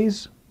those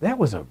days, that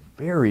was a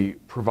very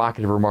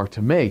provocative remark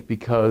to make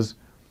because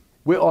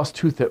Huios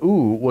tou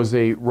Theou was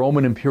a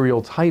Roman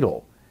imperial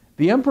title.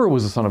 The emperor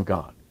was the Son of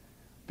God,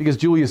 because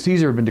Julius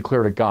Caesar had been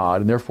declared a god,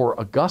 and therefore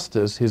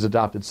Augustus, his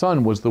adopted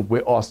son, was the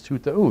Huios tou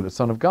Theou, the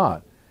Son of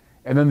God.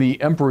 And then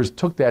the emperors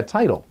took that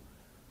title.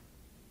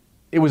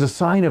 It was a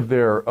sign of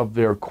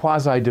their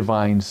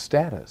quasi-divine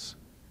status.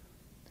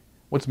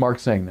 What's Mark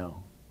saying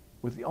now?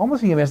 With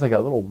almost he has like a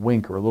little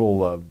wink or a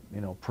little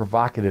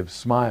provocative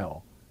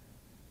smile.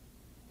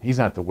 He's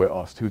not the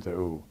Huios tou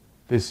Theou.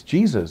 This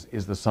Jesus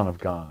is the Son of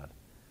God.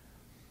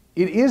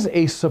 It is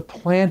a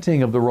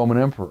supplanting of the Roman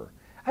emperor.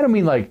 I don't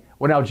mean like,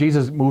 well, now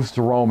Jesus moves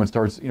to Rome and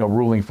starts,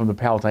 ruling from the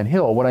Palatine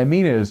Hill. What I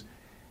mean is,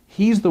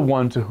 he's the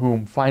one to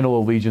whom final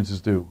allegiance is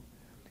due.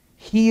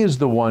 He is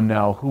the one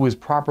now who is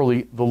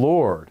properly the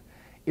Lord.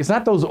 It's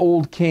not those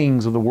old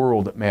kings of the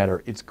world that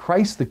matter. It's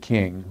Christ the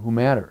King who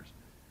matters.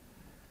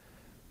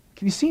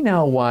 Can you see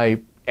now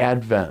why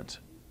Advent,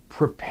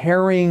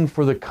 preparing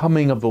for the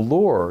coming of the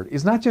Lord,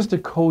 is not just a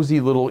cozy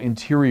little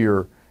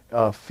interior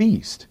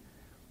feast.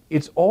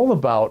 It's all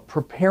about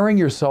preparing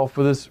yourself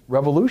for this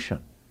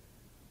revolution.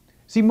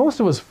 See, most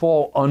of us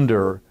fall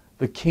under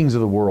the kings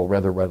of the world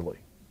rather readily.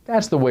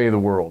 That's the way of the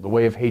world, the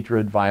way of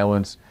hatred,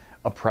 violence,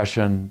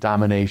 oppression,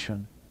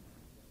 domination.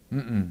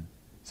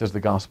 Says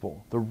the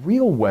gospel. The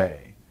real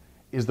way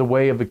is the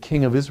way of the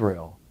King of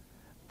Israel,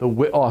 the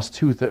Huios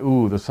tou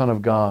Theou, the Son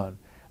of God,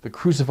 the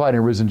crucified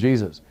and risen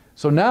Jesus.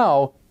 So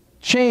now,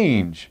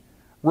 change.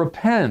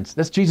 Repent.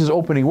 That's Jesus'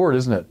 opening word,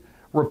 isn't it?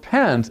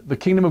 Repent, the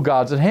kingdom of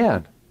God's at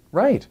hand.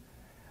 Right.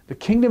 The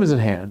kingdom is at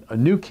hand. A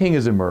new king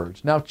has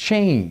emerged. Now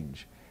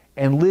change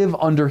and live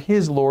under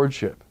his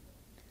lordship.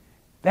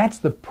 That's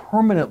the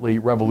permanently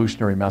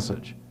revolutionary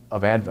message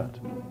of Advent.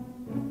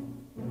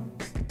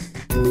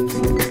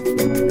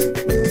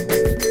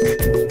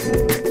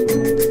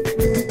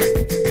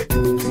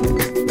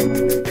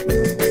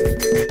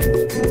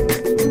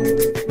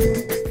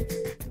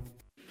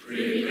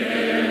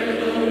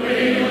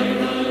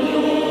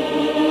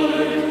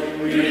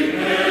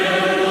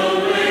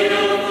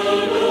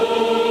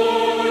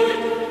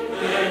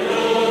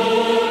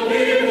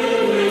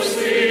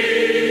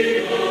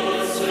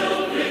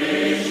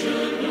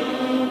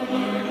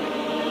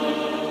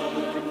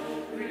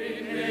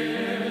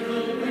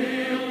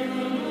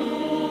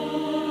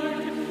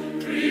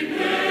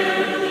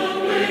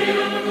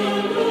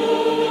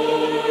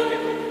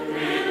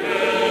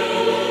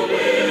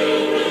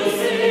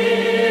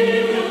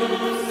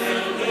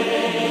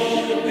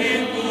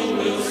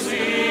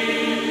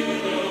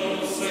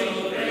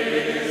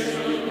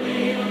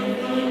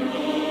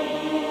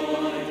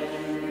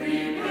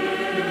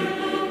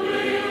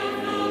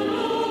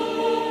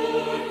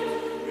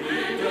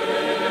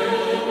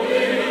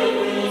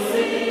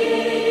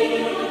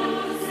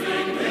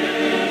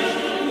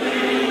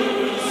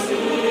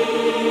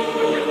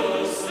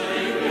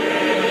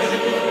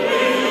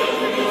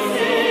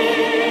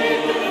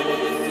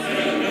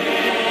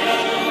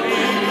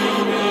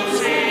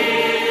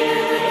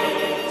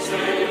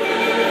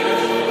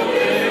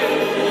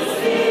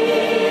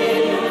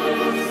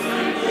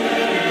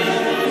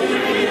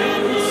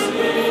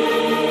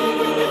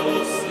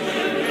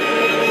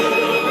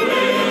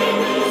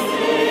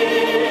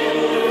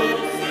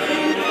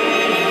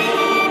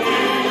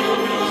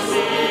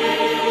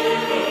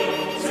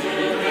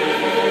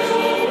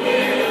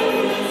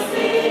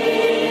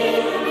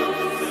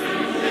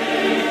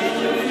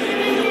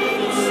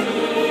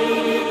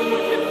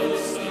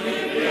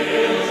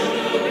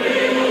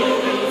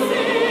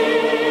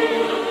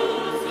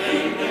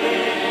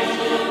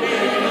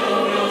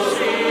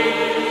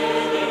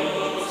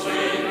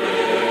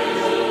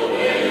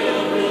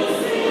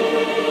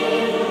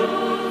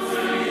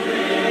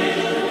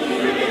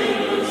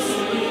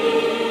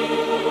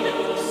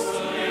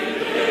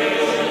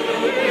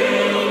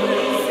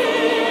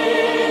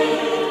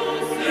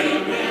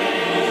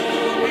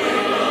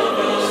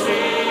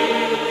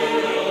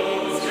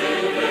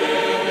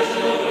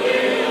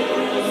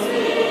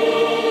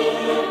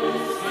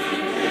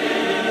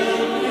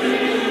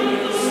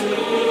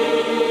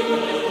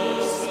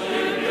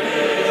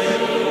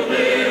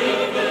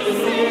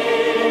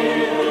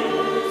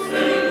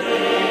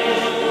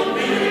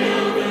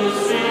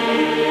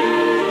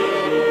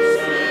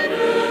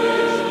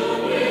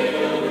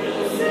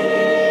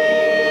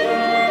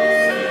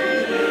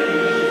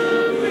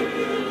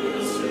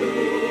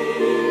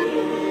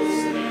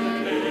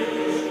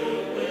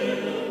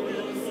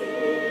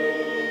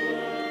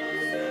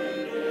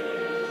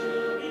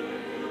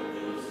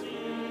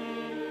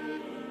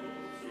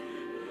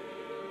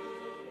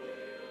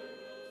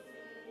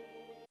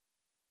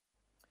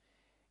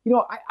 You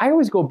know, I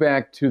always go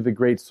back to the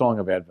great song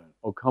of Advent,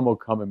 O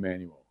come,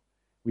 Emmanuel.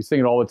 We sing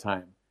it all the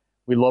time.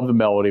 We love the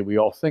melody. We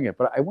all sing it.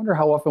 But I wonder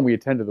how often we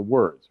attend to the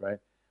words, right?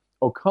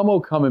 O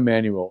come,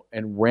 Emmanuel,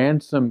 and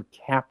ransom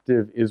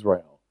captive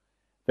Israel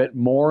that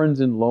mourns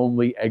in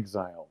lonely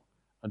exile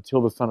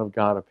until the Son of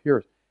God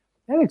appears.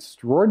 That's an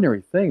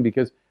extraordinary thing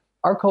because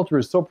our culture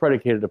is so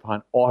predicated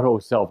upon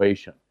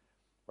auto-salvation,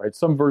 right?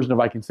 Some version of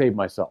I can save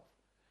myself.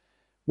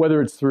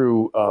 Whether it's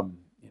through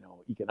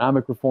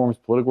economic reforms,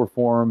 political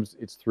reforms,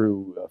 it's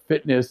through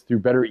fitness, through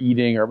better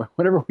eating, or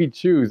whatever we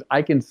choose,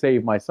 I can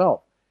save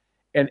myself.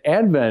 And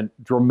Advent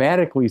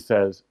dramatically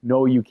says,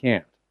 no, you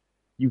can't.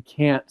 You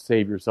can't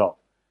save yourself.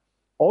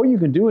 All you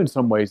can do in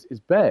some ways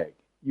is beg.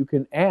 You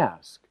can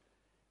ask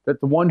that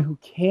the one who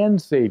can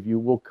save you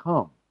will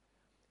come.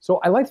 So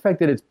I like the fact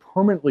that it's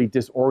permanently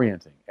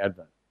disorienting,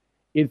 Advent.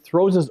 It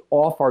throws us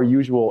off our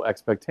usual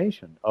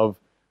expectation of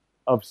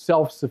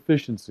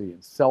self-sufficiency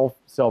and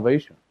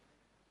self-salvation.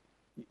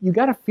 You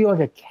got to feel like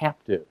a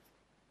captive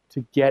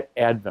to get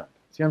Advent.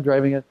 See how I'm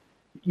driving it?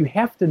 You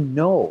have to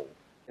know.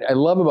 I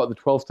love about the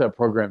 12-step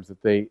programs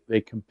that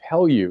they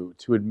compel you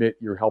to admit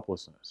your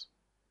helplessness.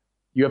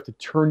 You have to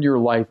turn your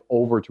life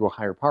over to a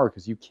higher power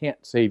because you can't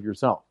save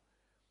yourself.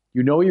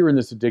 You know you're in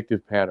this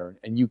addictive pattern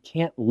and you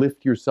can't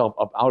lift yourself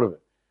up out of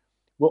it.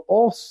 Well,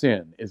 all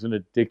sin is an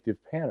addictive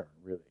pattern,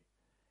 really.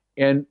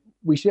 And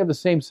we should have the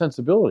same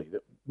sensibility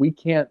that we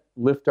can't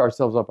lift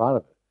ourselves up out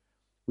of it.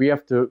 We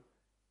have to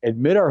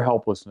admit our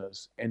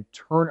helplessness and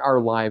turn our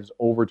lives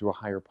over to a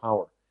higher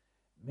power.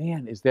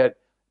 Man, is that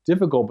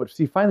difficult, but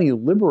see, finally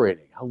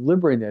liberating, how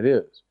liberating that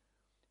is.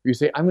 You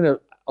say, I'm going to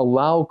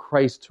allow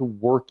Christ to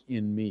work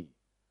in me.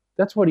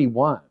 That's what he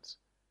wants.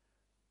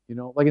 You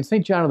know, like in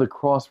St. John of the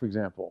Cross, for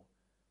example,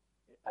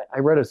 I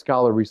read a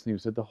scholar recently who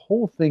said the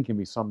whole thing can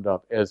be summed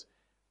up as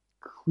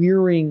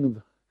clearing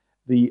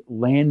the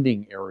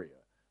landing area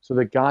so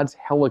that God's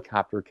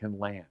helicopter can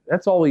land.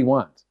 That's all he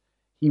wants.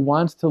 He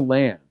wants to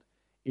land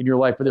in your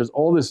life, but there's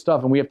all this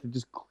stuff, and we have to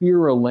just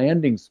clear a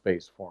landing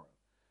space for him.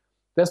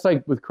 That's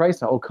like with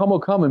Christ now. Oh,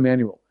 come,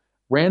 Emmanuel.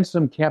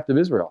 Ransom captive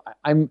Israel.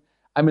 I'm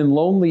in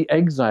lonely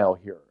exile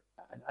here.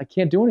 I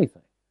can't do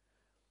anything.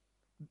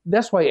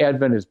 That's why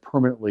Advent is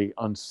permanently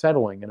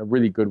unsettling in a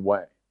really good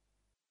way.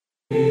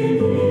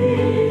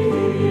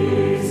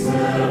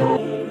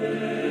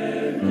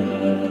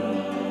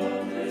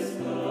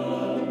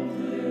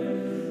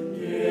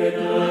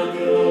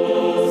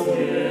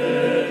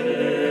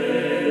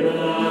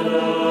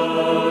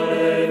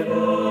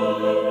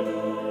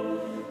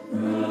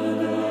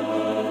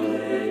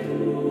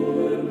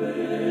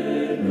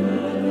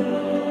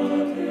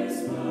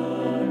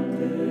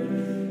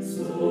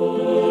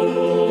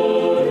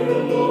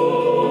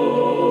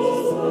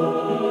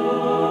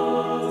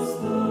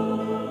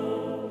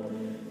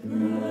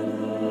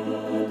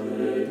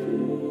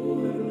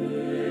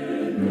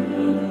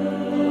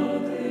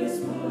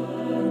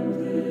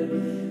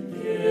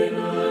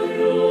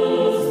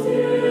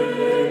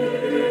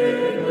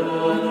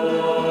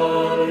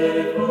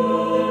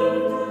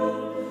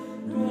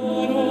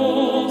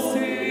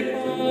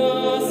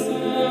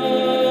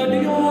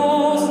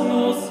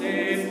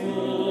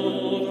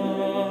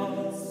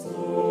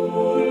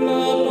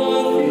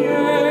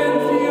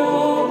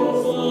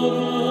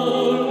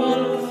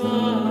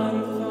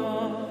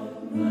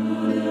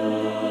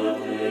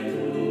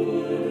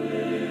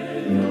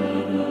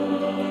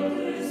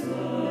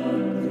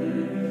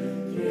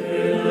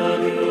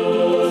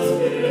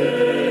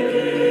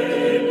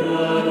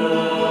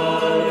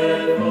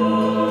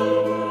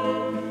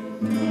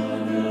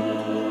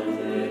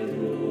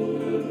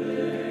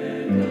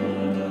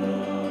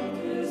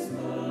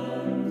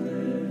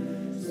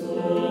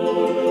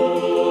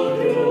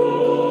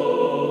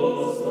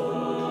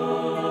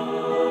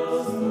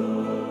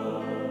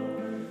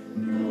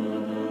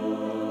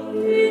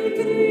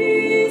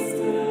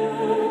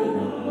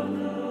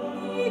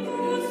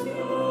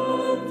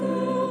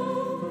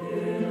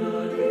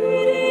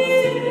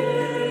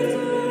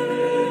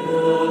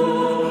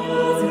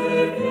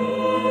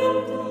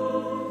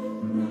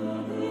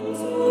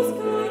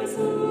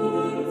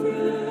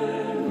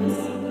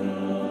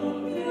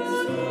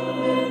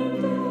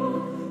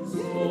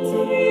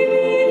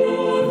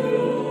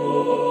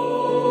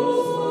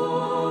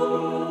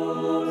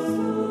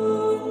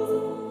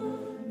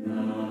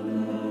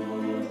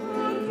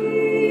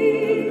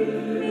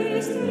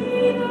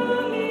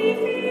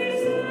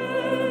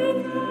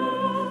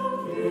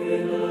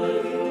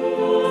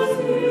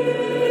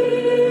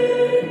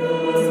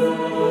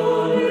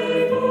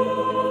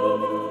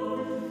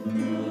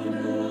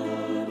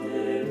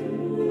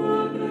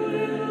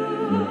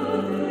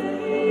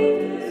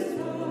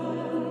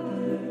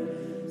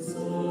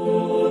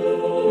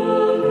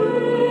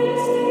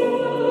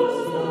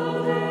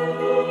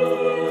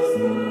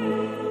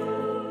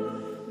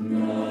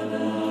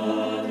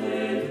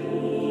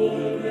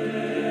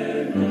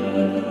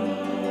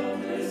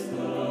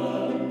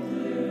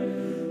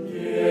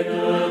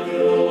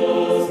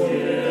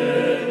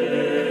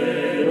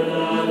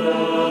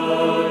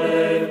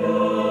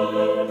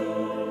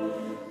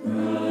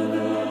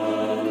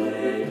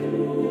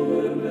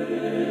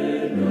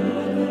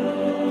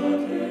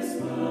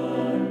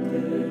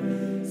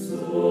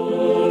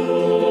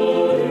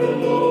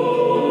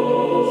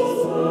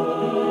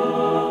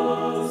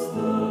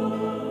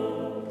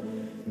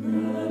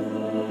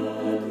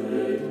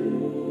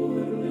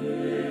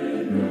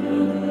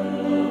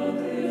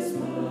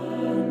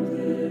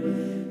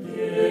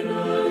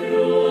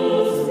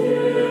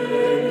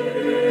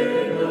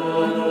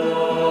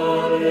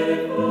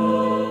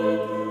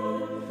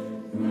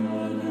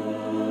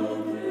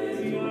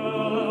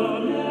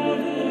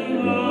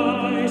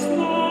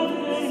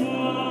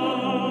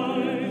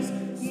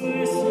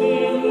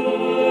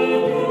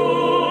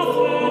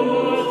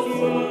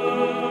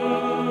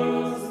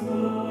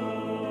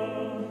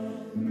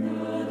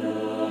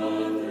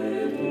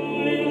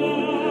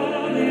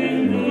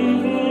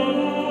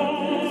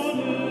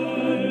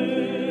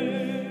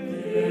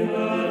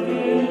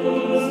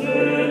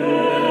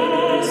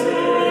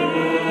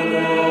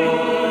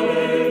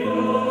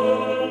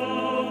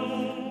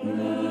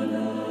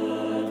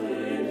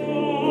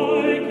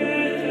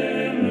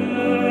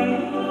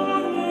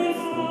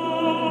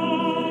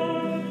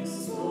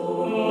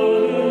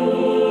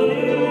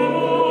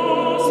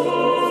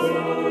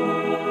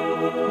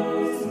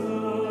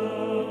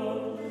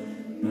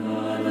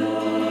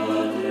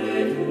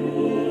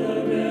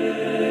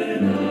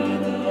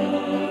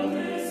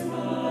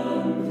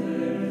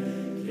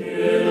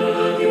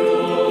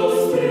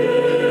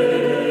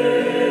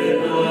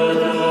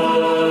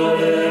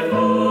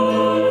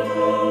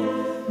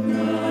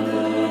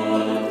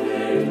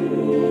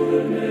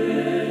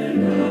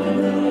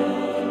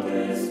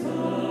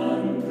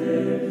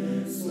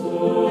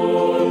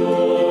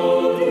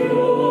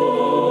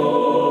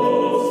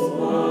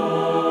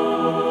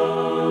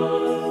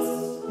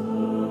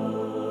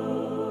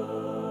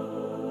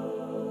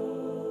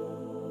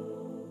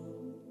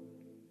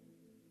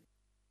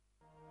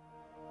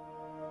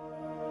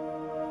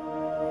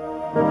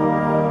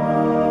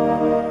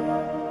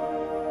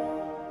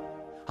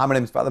 Hi, my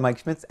name is Father Mike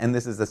Schmitz, and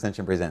this is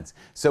Ascension Presents.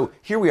 So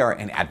here we are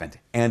in Advent,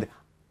 and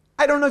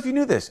I don't know if you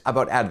knew this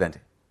about Advent,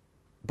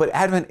 but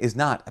Advent is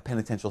not a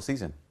penitential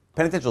season.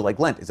 Penitential, like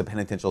Lent, is a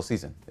penitential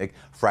season. Like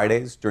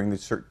Fridays during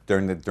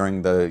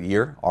the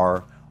year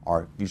are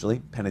usually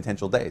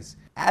penitential days.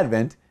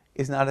 Advent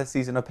is not a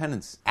season of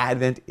penance.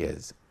 Advent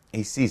is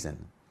a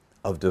season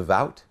of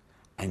devout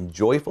and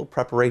joyful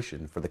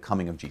preparation for the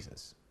coming of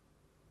Jesus.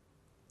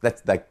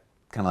 That's like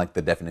kind of like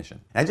the definition.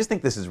 And I just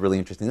think this is really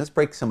interesting. Let's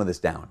break some of this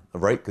down,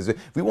 right? Because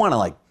if we want to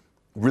like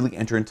really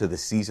enter into the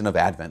season of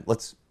Advent,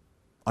 let's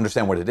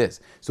understand what it is.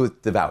 So it's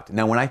devout.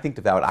 Now, when I think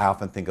devout, I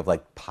often think of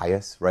like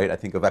pious, right? I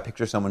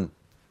picture someone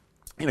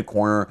in a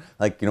corner,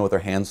 like, you know, with their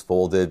hands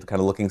folded,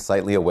 kind of looking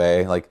slightly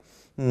away, like,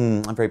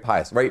 I'm very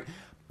pious, right?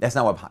 That's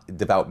not what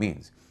devout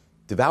means.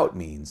 Devout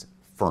means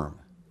firm.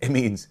 It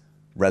means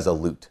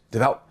resolute.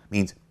 Devout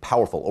means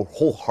powerful or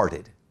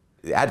wholehearted.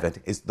 Advent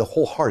is the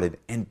wholehearted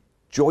and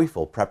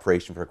joyful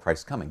preparation for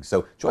Christ's coming.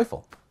 So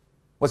joyful.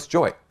 What's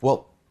joy?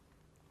 Well,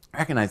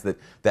 recognize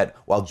that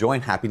while joy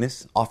and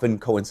happiness often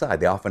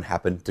coincide, they often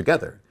happen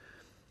together,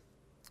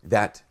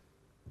 that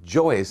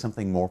joy is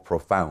something more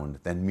profound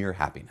than mere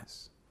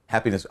happiness.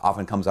 Happiness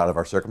often comes out of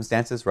our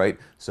circumstances, right?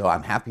 So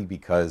I'm happy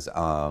because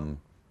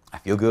I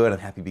feel good. I'm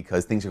happy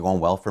because things are going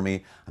well for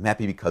me. I'm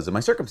happy because of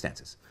my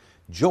circumstances.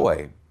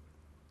 Joy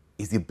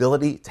is the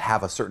ability to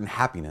have a certain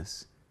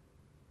happiness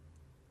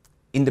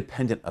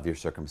independent of your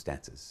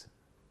circumstances,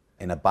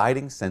 an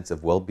abiding sense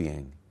of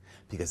well-being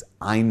because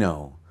I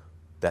know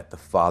that the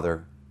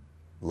Father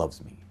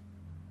loves me.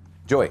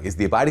 Joy is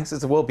the abiding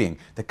sense of well-being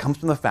that comes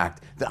from the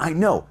fact that I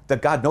know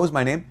that God knows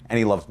my name and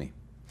He loves me.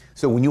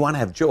 So when you want to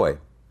have joy,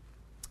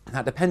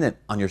 not dependent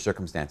on your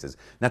circumstances,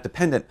 not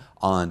dependent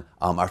on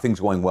are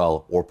things going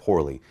well or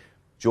poorly.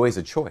 Joy is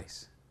a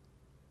choice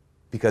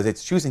because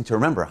it's choosing to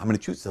remember, I'm going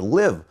to choose to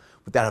live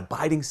with that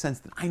abiding sense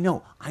that I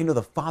know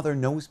the Father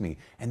knows me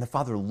and the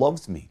Father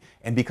loves me.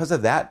 And because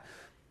of that,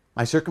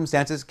 my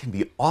circumstances can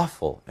be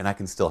awful and I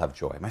can still have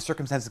joy. My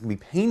circumstances can be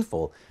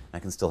painful and I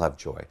can still have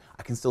joy.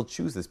 I can still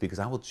choose this because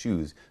I will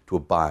choose to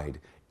abide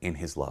in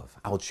His love.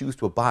 I will choose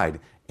to abide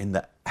in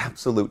the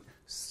absolute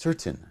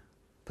certain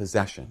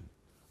possession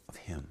of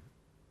Him.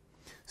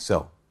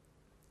 So,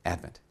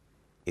 Advent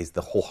is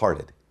the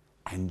wholehearted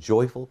and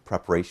joyful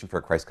preparation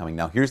for Christ's coming.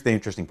 Now, here's the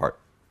interesting part,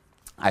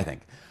 I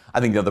think.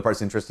 The other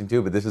part's interesting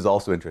too, but this is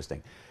also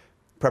interesting.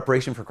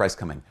 Preparation for Christ's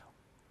coming.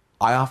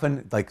 I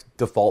often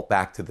default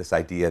back to this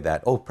idea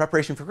that,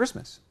 preparation for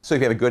Christmas. So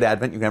if you have a good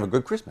Advent, you're going to have a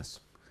good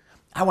Christmas.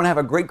 I want to have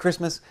a great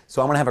Christmas,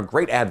 so I want to have a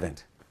great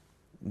Advent.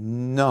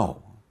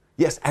 No.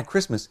 Yes, at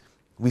Christmas,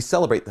 we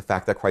celebrate the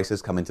fact that Christ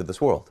has come into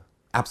this world.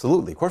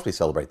 Absolutely, of course we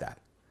celebrate that.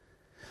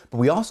 But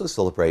we also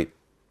celebrate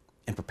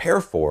and prepare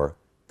for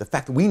the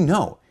fact that we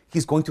know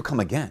He's going to come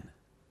again.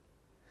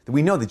 That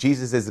we know that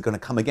Jesus is going to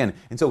come again.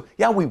 And so,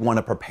 yeah, we want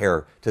to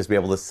prepare to be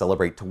able to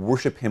celebrate, to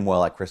worship Him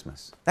well at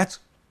Christmas. That's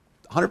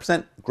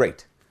 100%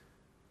 great.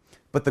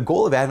 But the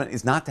goal of Advent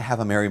is not to have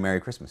a Merry,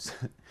 Merry Christmas.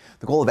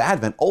 The goal of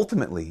Advent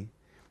ultimately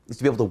is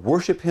to be able to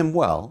worship Him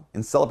well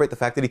and celebrate the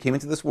fact that He came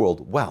into this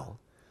world well,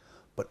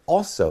 but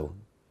also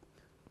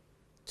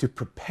to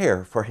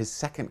prepare for His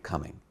second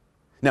coming.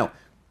 Now,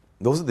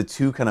 those are the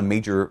two kind of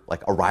major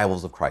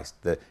arrivals of Christ.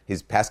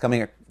 His past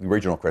coming at the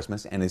original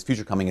Christmas and His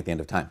future coming at the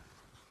end of time.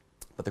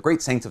 But the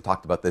great saints have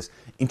talked about this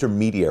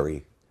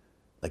intermediary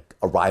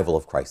arrival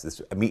of Christ,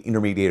 this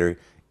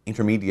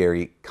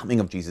intermediary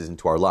coming of Jesus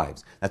into our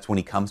lives. That's when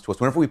He comes to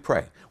us. Whenever we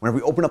pray, whenever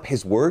we open up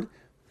His Word,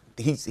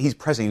 He's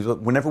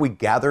present. Whenever we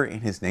gather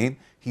in His name,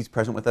 He's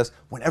present with us.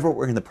 Whenever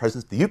we're in the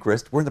presence of the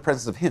Eucharist, we're in the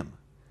presence of Him.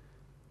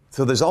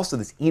 So there's also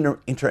this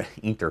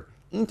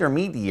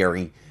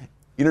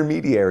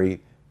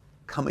intermediary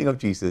coming of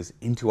Jesus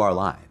into our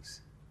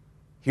lives.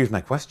 Here's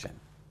my question.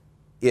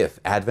 If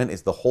Advent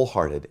is the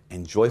wholehearted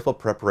and joyful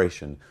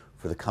preparation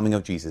for the coming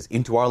of Jesus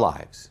into our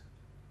lives,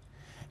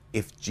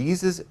 if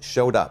Jesus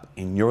showed up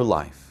in your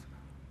life,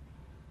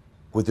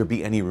 would there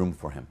be any room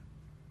for Him?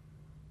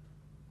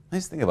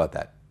 Let's think about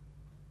that.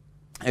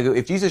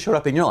 If Jesus showed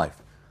up in your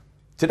life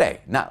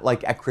today, not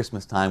like at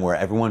Christmas time where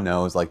everyone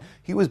knows,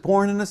 He was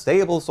born in a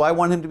stable, so I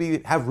want Him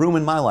to have room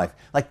in my life.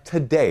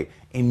 Today,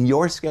 in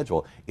your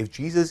schedule, if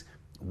Jesus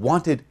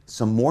wanted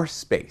some more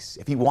space,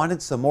 if He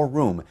wanted some more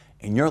room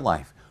in your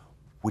life,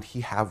 would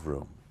He have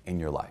room in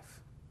your life?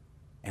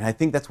 And I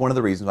think that's one of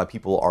the reasons why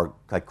people are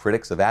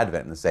critics of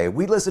Advent and they say,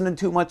 we listen to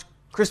too much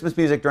Christmas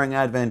music during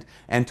Advent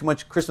and too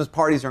much Christmas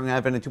parties during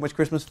Advent and too much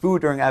Christmas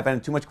food during Advent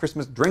and too much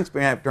Christmas drinks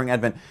during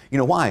Advent. You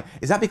know why?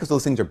 It's not because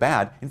those things are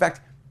bad. In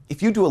fact,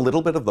 if you do a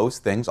little bit of those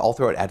things all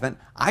throughout Advent,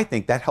 I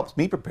think that helps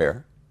me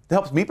prepare. It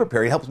helps me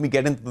prepare. It helps me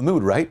get into the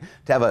mood, right?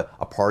 To have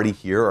a party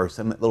here or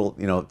some little,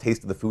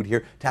 taste of the food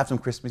here, to have some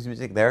Christmas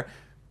music there.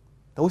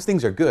 Those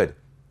things are good.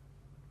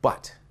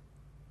 But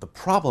the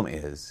problem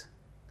is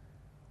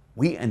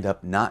we end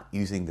up not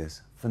using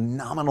this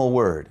phenomenal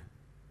word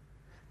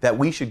that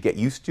we should get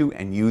used to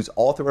and use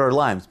all throughout our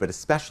lives, but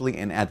especially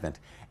in Advent.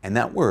 And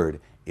that word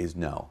is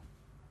no.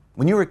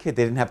 When you were a kid,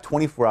 they didn't have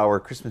 24-hour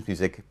Christmas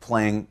music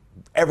playing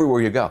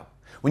everywhere you go.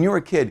 When you were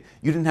a kid,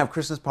 you didn't have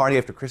Christmas party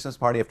after Christmas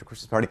party after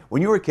Christmas party.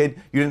 When you were a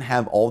kid, you didn't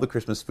have all the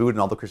Christmas food and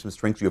all the Christmas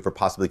drinks you ever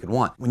possibly could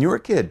want. When you were a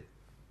kid,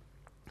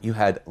 you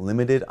had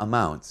limited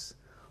amounts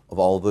of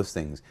all of those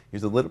things.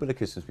 Here's a little bit of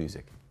Christmas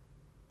music.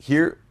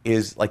 Here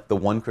is like the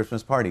one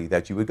Christmas party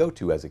that you would go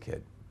to as a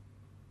kid.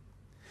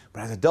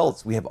 But as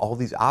adults, we have all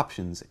these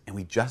options and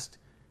we just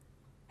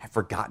have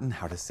forgotten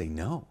how to say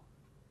no.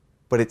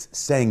 But it's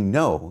saying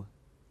no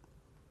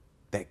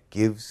that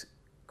gives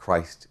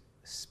Christ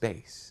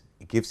space.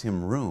 It gives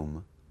him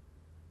room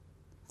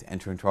to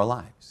enter into our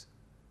lives.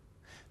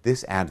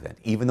 This Advent,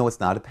 even though it's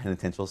not a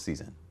penitential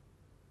season,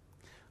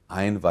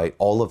 I invite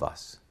all of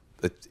us,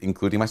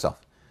 including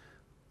myself,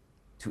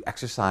 to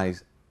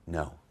exercise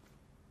no.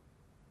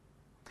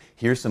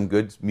 Here's some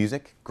good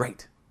music,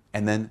 great,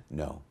 and then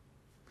no.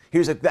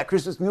 Here's that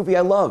Christmas movie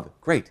I love,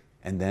 great,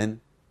 and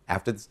then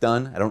after it's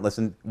done, I don't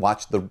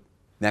watch the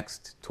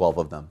next 12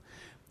 of them.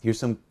 Here's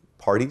some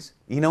parties,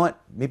 you know what,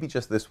 maybe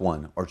just this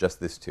one or just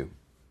this two.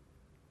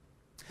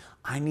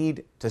 I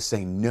need to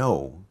say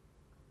no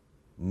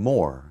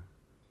more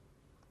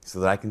so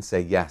that I can say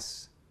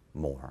yes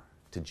more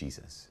to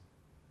Jesus.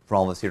 For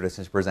all of us here at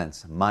Ascension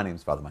Presents, my name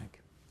is Father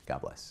Mike.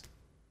 God bless.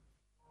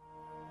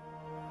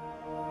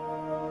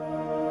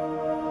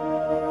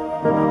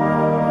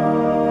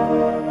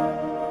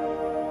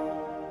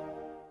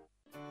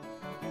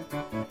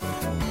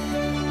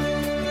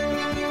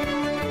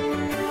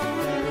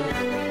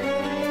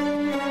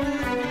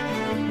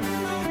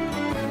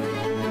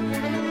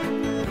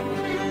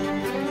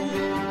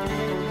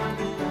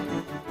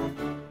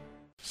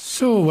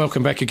 So,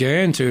 welcome back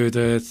again to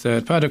the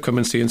third part of Come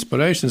and See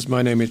Inspirations.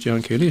 My name is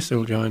John Keeley,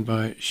 still joined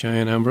by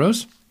Cheyenne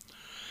Ambrose.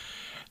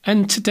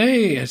 And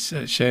today, as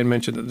Cheyenne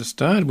mentioned at the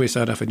start, we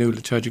start off a new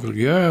liturgical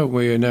year.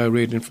 We are now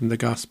reading from the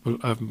Gospel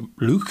of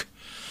Luke.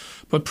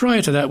 But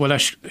prior to that, we'll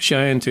ask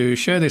Cheyenne to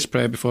share this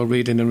prayer before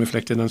reading and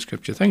reflecting on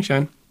Scripture. Thanks,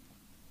 Cheyenne.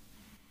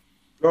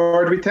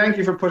 Lord, we thank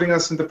you for putting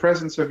us in the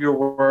presence of your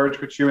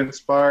word, which you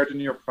inspired in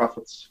your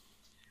prophets.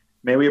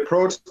 May we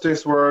approach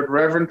this word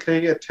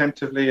reverently,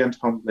 attentively, and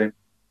humbly.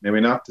 May we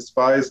not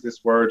despise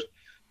this word,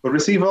 but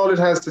receive all it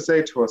has to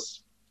say to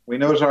us. We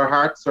know that our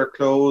hearts are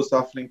closed,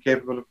 often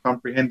incapable of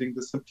comprehending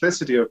the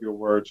simplicity of your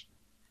word.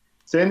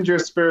 Send your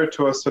Spirit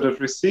to us so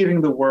that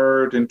receiving the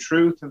word in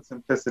truth and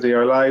simplicity,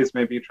 our lives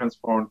may be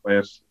transformed by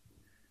it.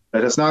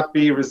 Let us not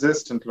be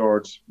resistant,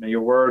 Lord. May your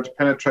word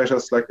penetrate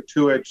us like a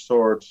two-edged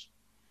sword.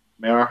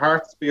 May our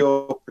hearts be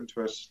open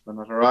to it, and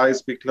not our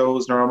eyes be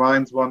closed nor our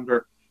minds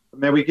wander. But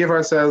may we give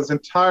ourselves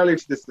entirely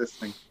to this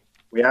listening.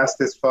 We ask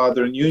this,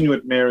 Father, in union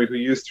with Mary, who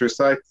used to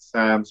recite the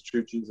Psalms,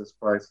 through Jesus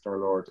Christ our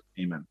Lord.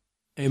 Amen.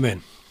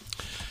 Amen.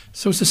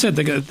 So, as I said,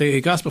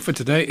 the Gospel for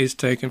today is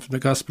taken from the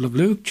Gospel of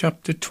Luke,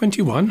 chapter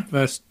 21,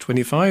 verse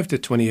 25 to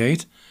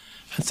 28,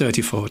 and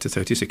 34 to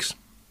 36.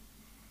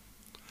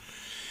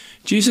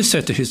 Jesus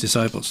said to his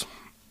disciples,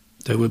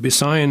 "There will be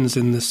signs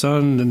in the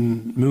sun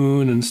and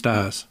moon and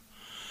stars,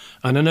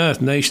 and on earth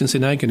nations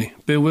in agony,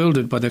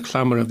 bewildered by the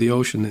clamour of the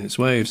ocean and its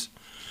waves.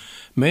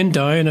 Men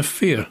dying of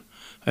fear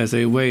as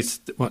they wait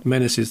what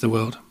menaces the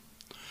world.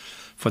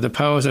 For the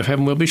powers of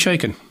heaven will be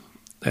shaken,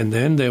 and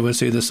then they will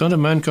see the Son of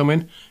Man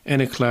coming in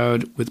a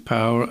cloud with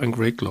power and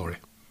great glory.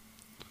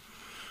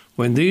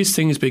 When these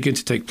things begin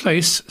to take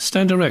place,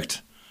 stand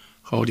erect,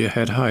 hold your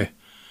head high,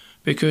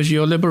 because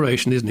your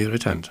liberation is near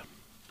at hand.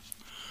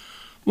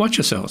 Watch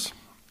yourselves,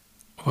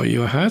 or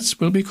your hearts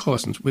will be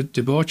coarsened with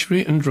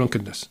debauchery and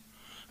drunkenness,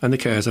 and the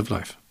cares of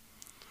life.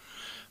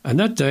 And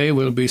that day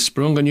will be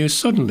sprung on you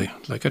suddenly,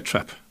 like a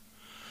trap,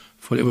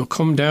 for it will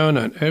come down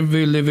on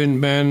every living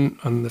man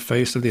on the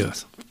face of the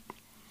earth.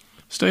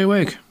 Stay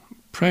awake,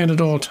 praying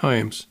at all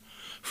times,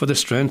 for the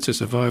strength to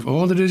survive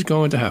all that is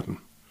going to happen,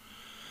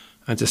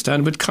 and to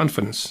stand with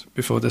confidence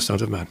before the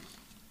Son of Man."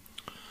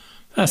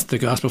 That's the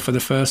Gospel for the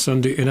first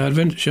Sunday in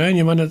Advent. Shane,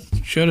 you want to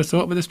share a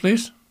thought with us,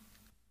 please?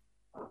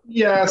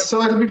 Yeah,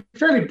 so it'll be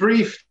fairly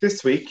brief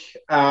this week,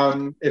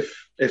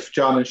 if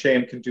John and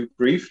Shane can do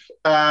brief.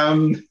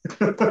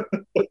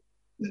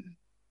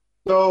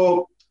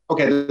 So,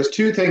 okay, there's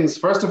two things.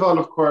 First of all,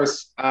 of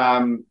course,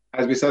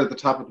 as we said at the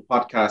top of the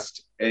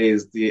podcast,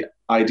 is the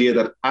idea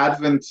that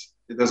Advent,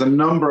 there's a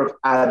number of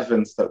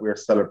Advents that we're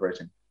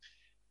celebrating.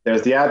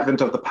 There's the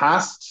Advent of the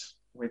past,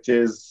 which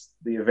is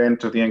the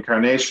event of the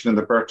Incarnation and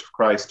the birth of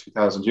Christ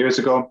 2,000 years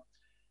ago.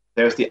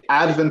 There's the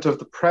Advent of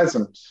the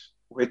present,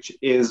 which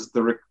is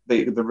the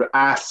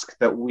ask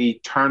that we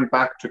turn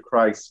back to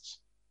Christ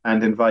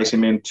and invite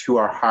him into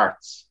our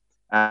hearts.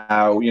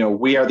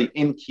 We are the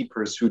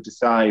innkeepers who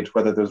decide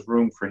whether there's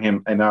room for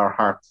him in our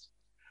hearts.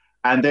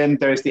 And then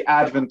there's the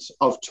Advent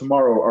of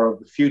tomorrow, or of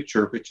the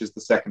future, which is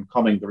the second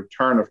coming, the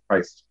return of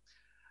Christ.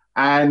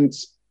 And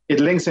it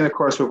links in, of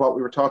course, with what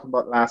we were talking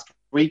about last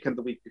week and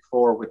the week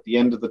before, with the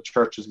end of the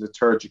church's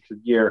liturgical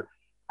year,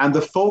 and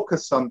the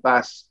focus on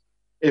that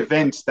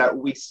event that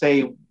we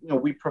say,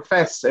 we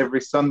profess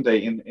every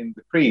Sunday in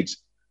the Creed,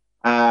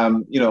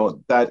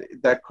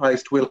 that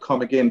Christ will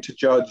come again to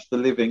judge the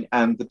living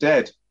and the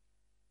dead.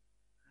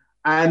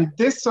 And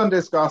this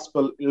Sunday's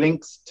gospel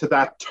links to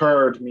that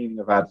third meaning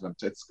of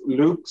Advent. It's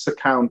Luke's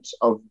account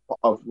of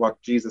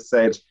what Jesus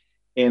said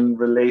in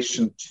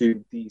relation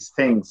to these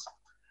things.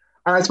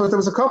 And I suppose there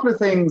was a couple of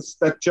things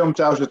that jumped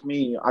out at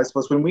me. I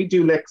suppose when we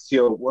do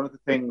Lectio, one of the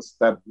things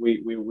that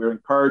we're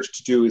encouraged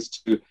to do is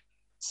to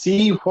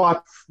see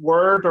what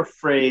word or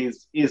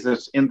phrase is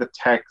it in the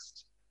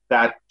text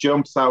that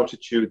jumps out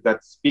at you,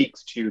 that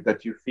speaks to you,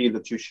 that you feel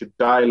that you should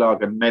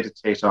dialogue and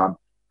meditate on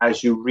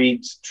as you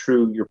read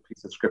through your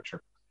piece of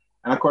scripture.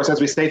 And of course, as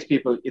we say to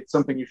people, it's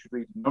something you should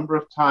read a number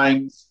of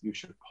times. You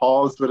should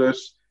pause with it.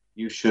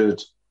 You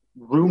should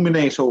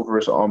ruminate over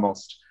it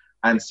almost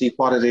and see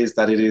what it is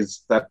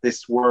that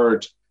this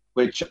word,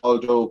 which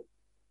although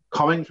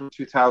coming from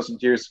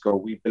 2,000 years ago,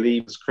 we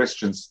believe as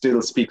Christians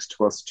still speaks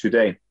to us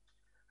today.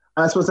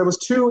 And I suppose there was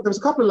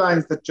a couple of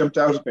lines that jumped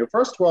out at me.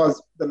 First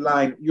was the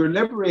line, your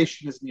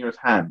liberation is near at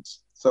hand.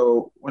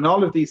 So when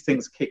all of these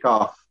things kick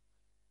off,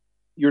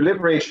 your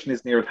liberation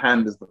is near at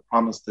hand is the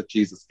promise that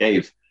Jesus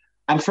gave.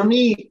 And for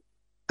me,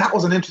 that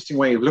was an interesting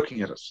way of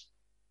looking at it,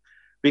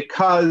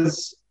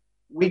 because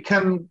we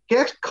can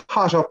get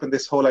caught up in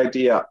this whole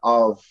idea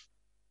of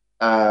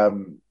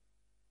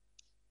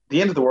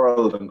the end of the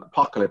world and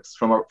apocalypse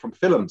from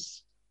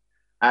films.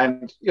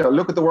 And,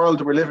 look at the world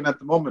that we're living at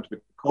the moment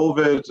with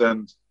COVID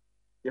and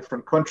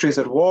different countries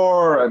at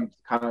war and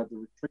kind of the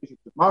retreat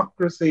of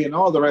democracy and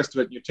all the rest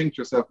of it. And you think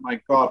to yourself, my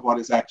God, what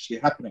is actually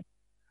happening?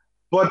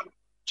 But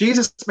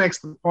Jesus makes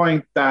the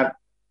point that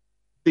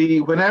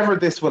whenever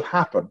this will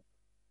happen,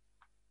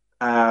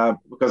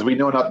 because we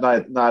know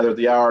neither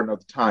the hour nor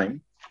the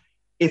time,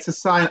 it's a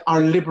sign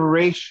our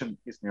liberation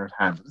is near at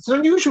hand. It's an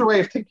unusual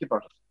way of thinking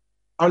about it.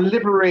 Our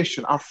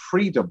liberation, our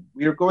freedom.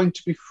 We are going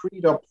to be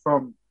freed up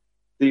from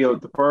the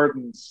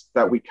burdens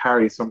that we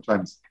carry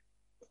sometimes.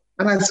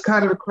 And that's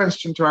kind of a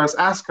question to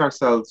ask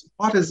ourselves,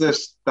 what is it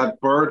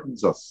that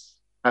burdens us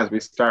as we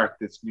start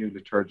this new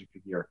liturgical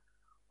year?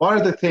 What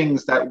are the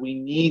things that we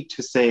need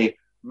to say,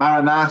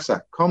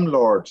 Maranatha, come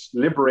Lord,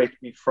 liberate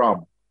me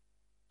from?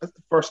 That's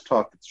the first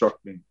thought that struck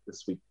me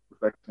this week,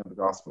 reflecting on the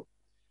gospel.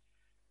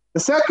 The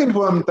second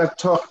one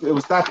it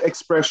was that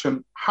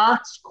expression,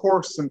 hearts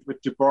coarsened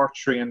with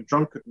debauchery and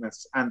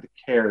drunkenness and the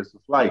cares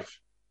of life.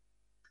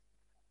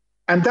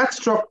 And that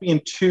struck me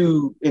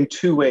in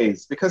two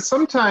ways, because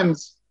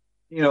sometimes,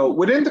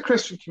 within the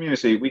Christian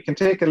community, we can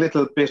take a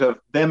little bit of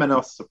them and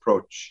us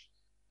approach,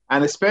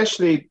 and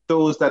especially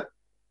those that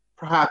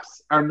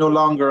perhaps are no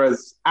longer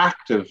as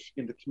active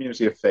in the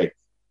community of faith.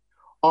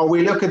 Or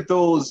we look at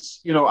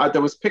those,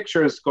 there was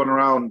pictures going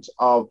around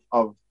of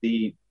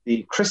the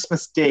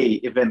Christmas Day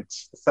event,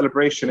 the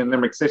celebration in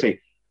Limerick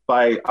City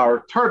by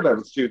our third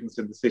level students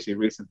in the city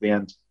recently.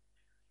 And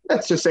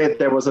let's just say that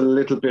there was a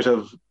little bit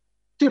of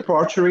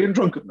debauchery and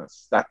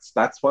drunkenness. That's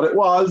what it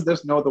was.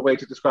 There's no other way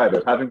to describe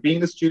it. Having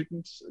been a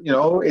student,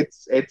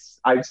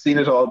 I've seen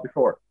it all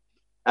before.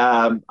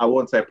 I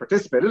won't say I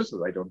participated,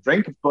 so I don't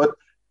drink, but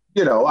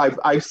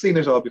I've seen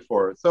it all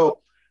before. So,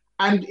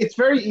 and it's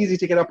very easy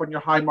to get up on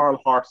your high moral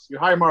horse, your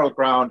high moral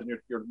ground, and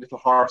your little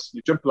horse, and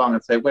you jump along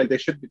and say, well, they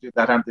shouldn't be doing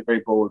that, aren't they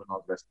very bold and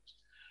all the rest of it.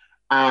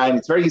 And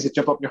it's very easy to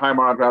jump up on your high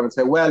moral ground and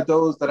say, well,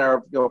 those that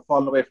are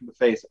falling away from the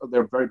faith,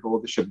 they're very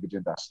bold, they shouldn't be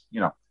doing that,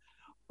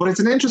 But it's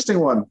an interesting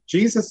one.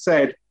 Jesus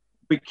said,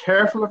 be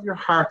careful of your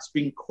hearts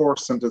being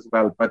coarsened as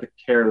well by the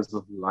cares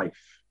of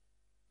life.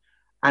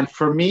 And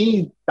for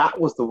me,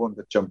 that was the one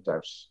that jumped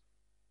out,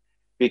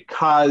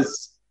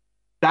 because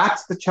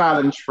that's the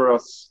challenge for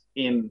us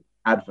in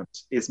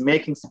Advent, is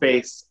making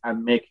space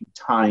and making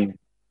time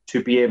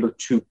to be able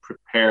to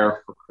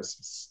prepare for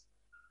Christmas.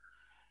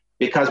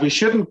 Because we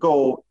shouldn't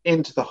go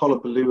into the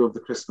hullabaloo of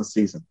the Christmas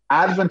season.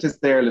 Advent is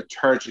there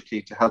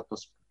liturgically to help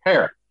us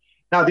prepare.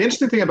 Now, the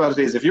interesting thing about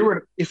it is, if you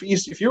were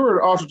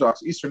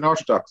Orthodox, Eastern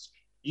Orthodox,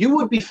 you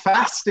would be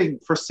fasting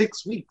for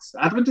 6 weeks.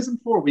 Advent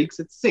isn't 4 weeks,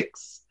 it's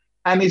 6.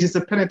 And it is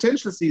a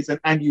penitential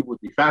season, and you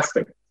would be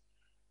fasting.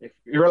 If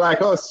you're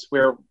like us,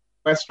 we're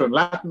Western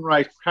Latin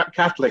Rite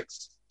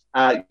Catholics,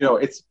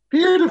 it's a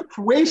period of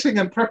waiting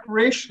and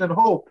preparation and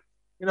hope.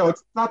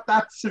 It's not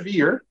that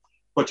severe,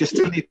 but you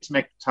still need to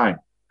make the time,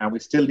 and we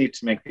still need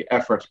to make the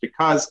effort,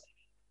 because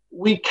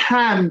we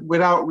can,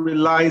 without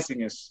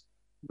realizing it,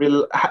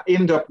 we'll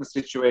end up in a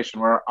situation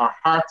where our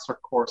hearts are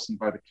coarsened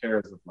by the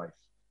cares of life.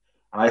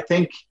 And I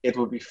think it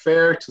would be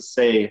fair to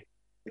say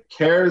the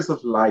cares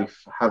of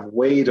life have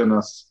weighed on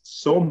us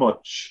so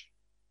much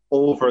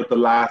over the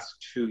last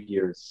 2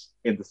 years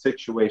in the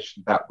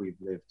situation that we've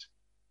lived.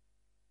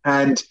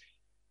 And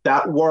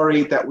that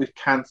worry that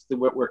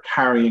we're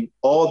carrying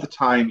all the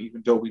time,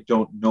 even though we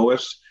don't know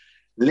it,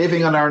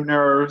 living on our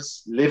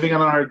nerves, living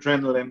on our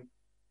adrenaline,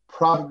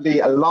 probably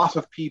a lot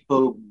of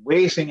people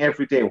waiting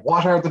every day.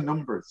 What are the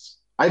numbers?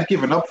 I've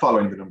given up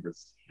following the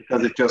numbers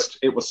because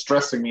it was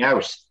stressing me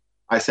out.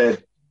 I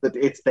said that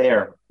it's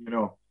there,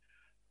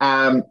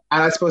 And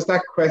I suppose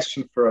that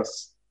question for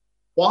us,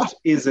 what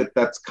is it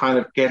that's kind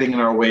of getting in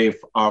our way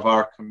of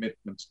our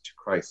commitment to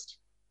Christ?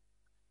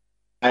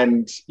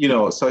 And,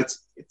 so it's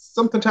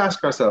something to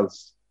ask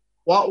ourselves.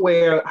 What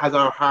way has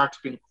our heart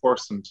been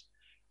coarsened?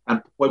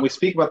 And when we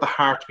speak about the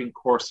heart being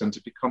coarsened,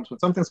 it becomes, when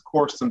something's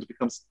coarsened, it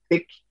becomes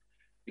thick,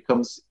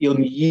 becomes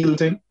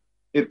unyielding,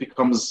 it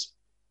becomes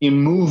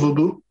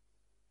immovable.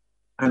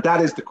 And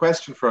that is the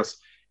question for us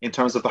in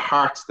terms of the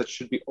hearts that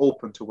should be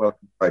open to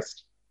welcome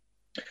Christ.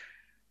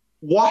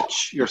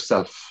 Watch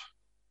yourself.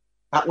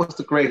 That was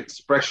the great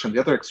expression. The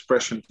other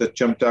expression that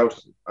jumped out,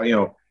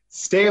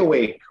 stay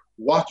awake,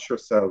 watch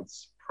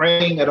yourselves,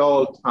 praying at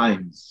all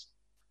times.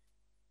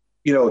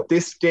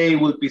 This day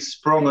will be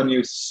sprung on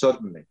you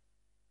suddenly.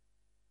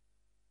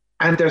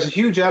 And there's a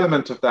huge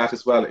element of that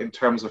as well in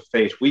terms of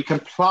faith. We can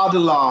plod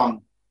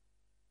along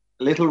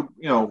a little,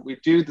 we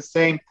do the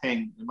same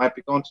thing. We might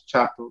be going to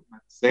chapel, we might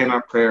be saying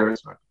our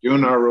prayers, we might be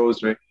doing our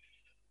rosary,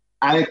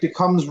 and it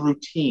becomes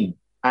routine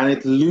and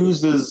it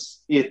loses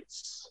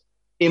its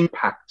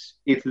impact.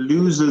 It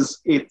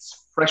loses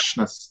its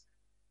freshness.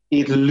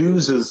 It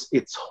loses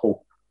its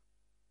hope.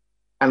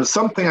 And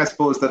something, I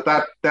suppose,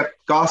 that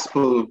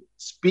gospel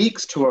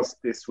speaks to us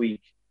this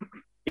week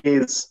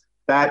is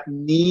that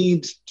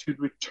need to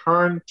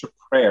return to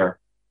prayer,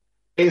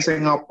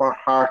 raising up our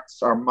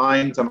hearts, our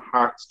minds and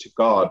hearts to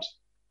God.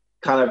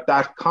 Kind of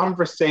that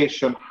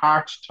conversation,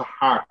 heart to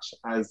heart,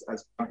 as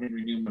John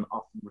Henry Newman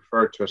often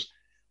referred to it.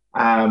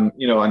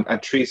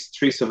 And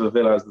Teresa of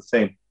Avila is the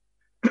same.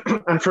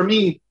 And for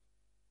me,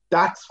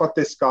 that's what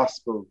this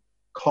gospel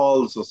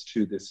calls us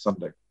to this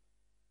Sunday.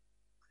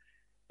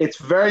 It's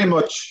very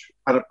much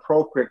an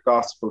appropriate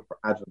gospel for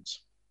Advent,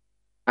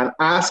 and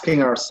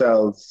asking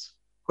ourselves,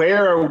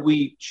 where are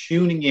we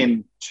tuning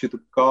in to the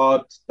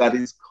God that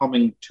is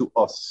coming to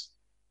us?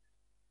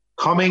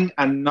 Coming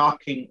and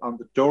knocking on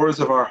the doors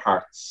of our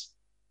hearts,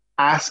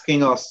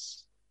 asking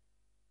us,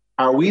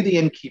 are we the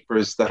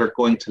innkeepers that are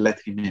going to let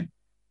him in?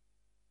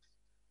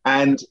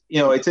 And,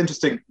 it's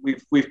interesting.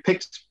 We've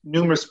picked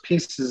numerous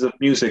pieces of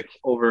music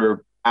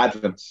over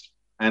Advent.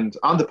 And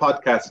on the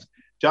podcast,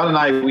 John and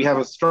I, we have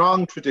a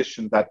strong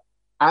tradition that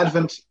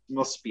Advent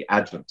must be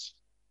Advent.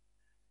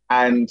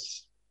 And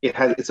it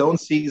has its own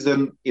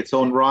season, its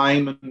own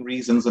rhyme and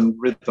reasons and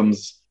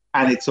rhythms,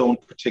 and its own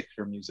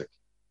particular music.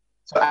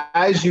 So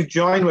as you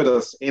join with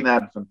us in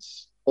Advent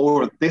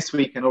over this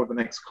week and over the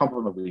next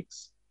couple of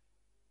weeks,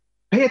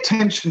 pay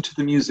attention to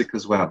the music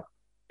as well,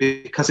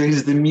 because it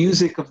is the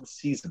music of the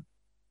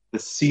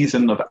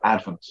season of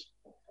Advent.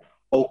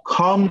 O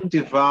come,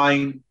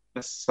 divine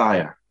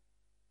Messiah.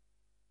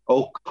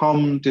 O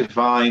come,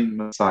 divine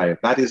Messiah.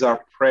 That is our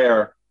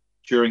prayer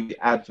during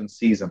the Advent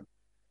season.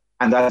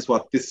 And that is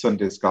what this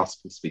Sunday's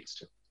Gospel speaks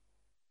to.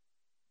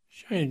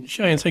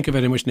 Shane, thank you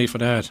very much, Need for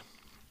that.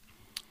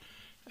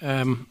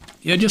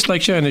 Just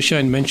like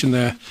Shane mentioned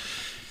there,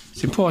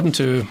 it's important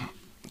to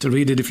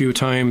read it a few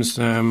times.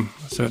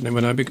 Certainly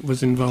when I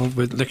was involved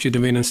with Lectio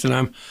Divina and still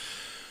am,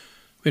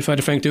 with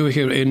Father Frank Dewey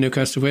here in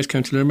Newcastle West,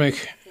 County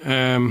Limerick.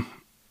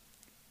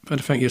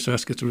 Father Frank used to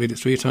ask us to read it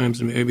 3 times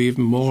and maybe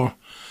even more.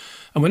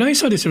 And when I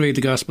started to read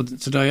the Gospel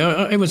today,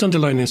 I was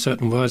underlining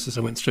certain words as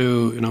I went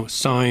through,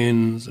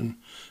 signs and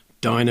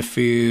dying of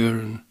fear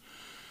and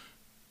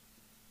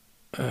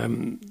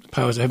the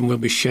powers of heaven will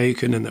be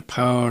shaken and the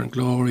power and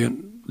glory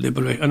and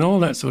liberate and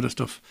all that sort of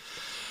stuff.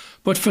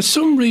 But for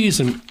some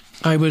reason,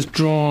 I was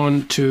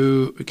drawn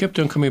to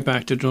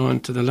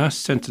the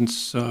last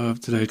sentence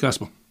of today's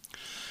Gospel.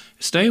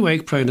 Stay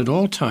awake, praying at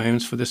all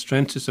times for the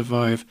strength to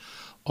survive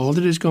all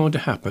that is going to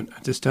happen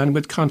and to stand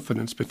with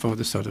confidence before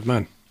the Son of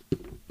Man.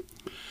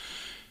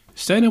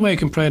 Staying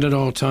awake and praying at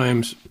all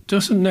times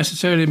doesn't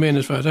necessarily mean,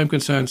 as far as I'm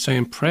concerned,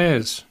 saying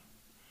prayers.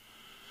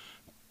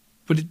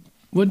 But it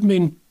would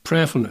mean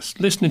prayerfulness,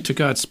 listening to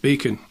God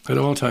speaking at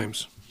all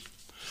times.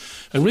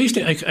 And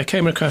recently I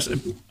came across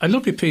a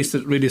lovely piece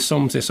that really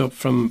sums this up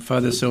from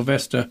Father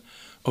Sylvester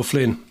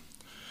O'Flynn.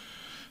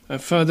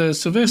 Father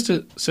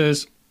Sylvester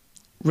says,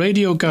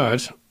 Radio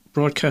God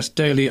broadcasts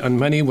daily on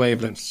many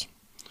wavelengths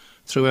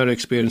through our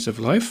experience of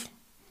life,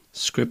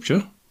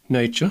 scripture,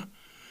 nature,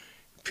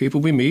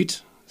 people we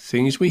meet,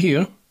 things we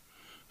hear,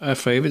 our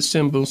favourite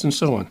symbols and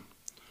so on.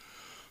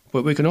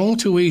 But we can all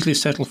too easily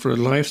settle for a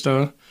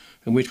lifestyle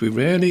in which we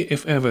rarely,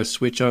 if ever,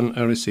 switch on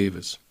our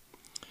receivers,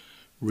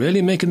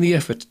 really making the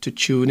effort to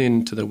tune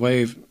in to the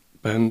wave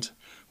band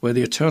where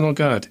the eternal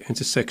God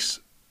intersects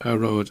our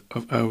road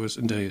of hours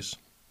and days.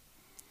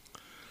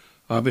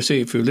 Obviously,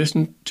 if you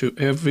listen to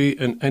every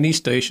and any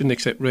station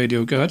except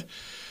Radio God,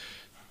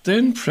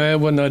 then prayer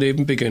will not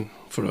even begin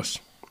for us.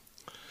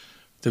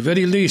 The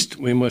very least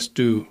we must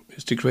do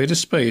is to create a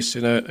space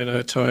in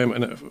our time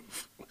and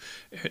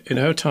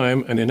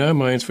in our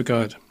minds for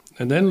God,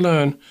 and then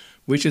learn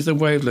which is the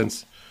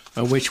wavelength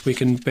on which we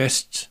can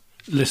best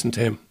listen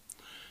to Him.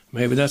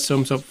 Maybe that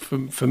sums up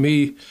for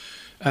me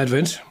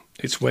Advent.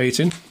 It's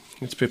waiting,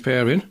 it's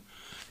preparing,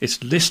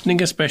 it's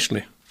listening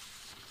especially.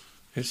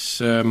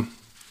 It's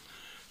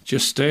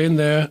just staying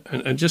there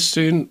and just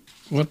seeing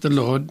what the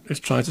Lord is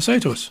trying to say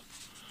to us.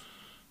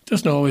 It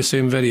doesn't always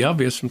seem very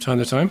obvious from time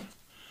to time,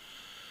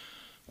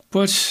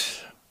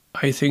 but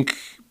I think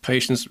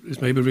patience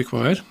is maybe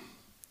required.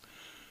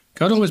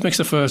 God always makes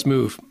the first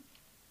move,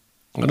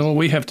 and all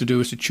we have to do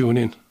is to tune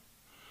in.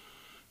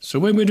 So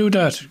when we do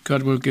that,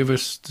 God will give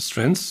us the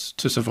strength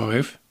to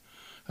survive,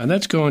 and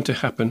that's going to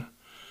happen,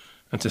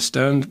 and to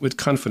stand with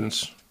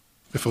confidence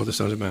before the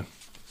Son of Man.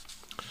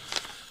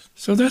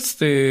 So that's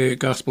the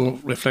gospel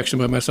reflection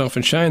by myself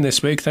and Shane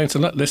this week. Thanks a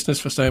lot, listeners,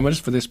 for staying with us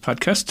for this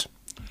podcast.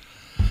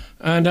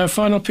 And our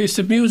final piece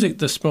of music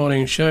this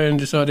morning, Shane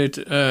decided,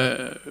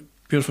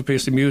 beautiful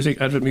piece of music,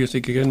 Advent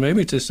music again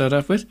maybe, to start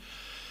off with,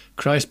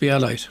 Christ Be Our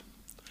Light.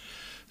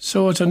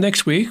 So until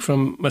next week,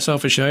 from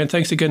myself and Shane,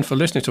 thanks again for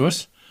listening to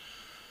us.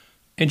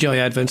 Enjoy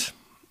Advent.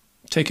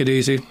 Take it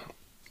easy.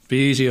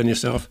 Be easy on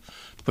yourself.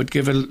 But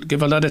give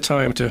a lot of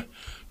time to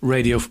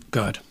Radio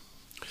God.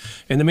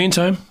 In the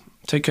meantime,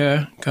 take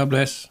care. God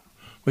bless.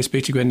 We'll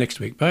speak to you again next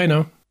week. Bye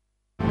now.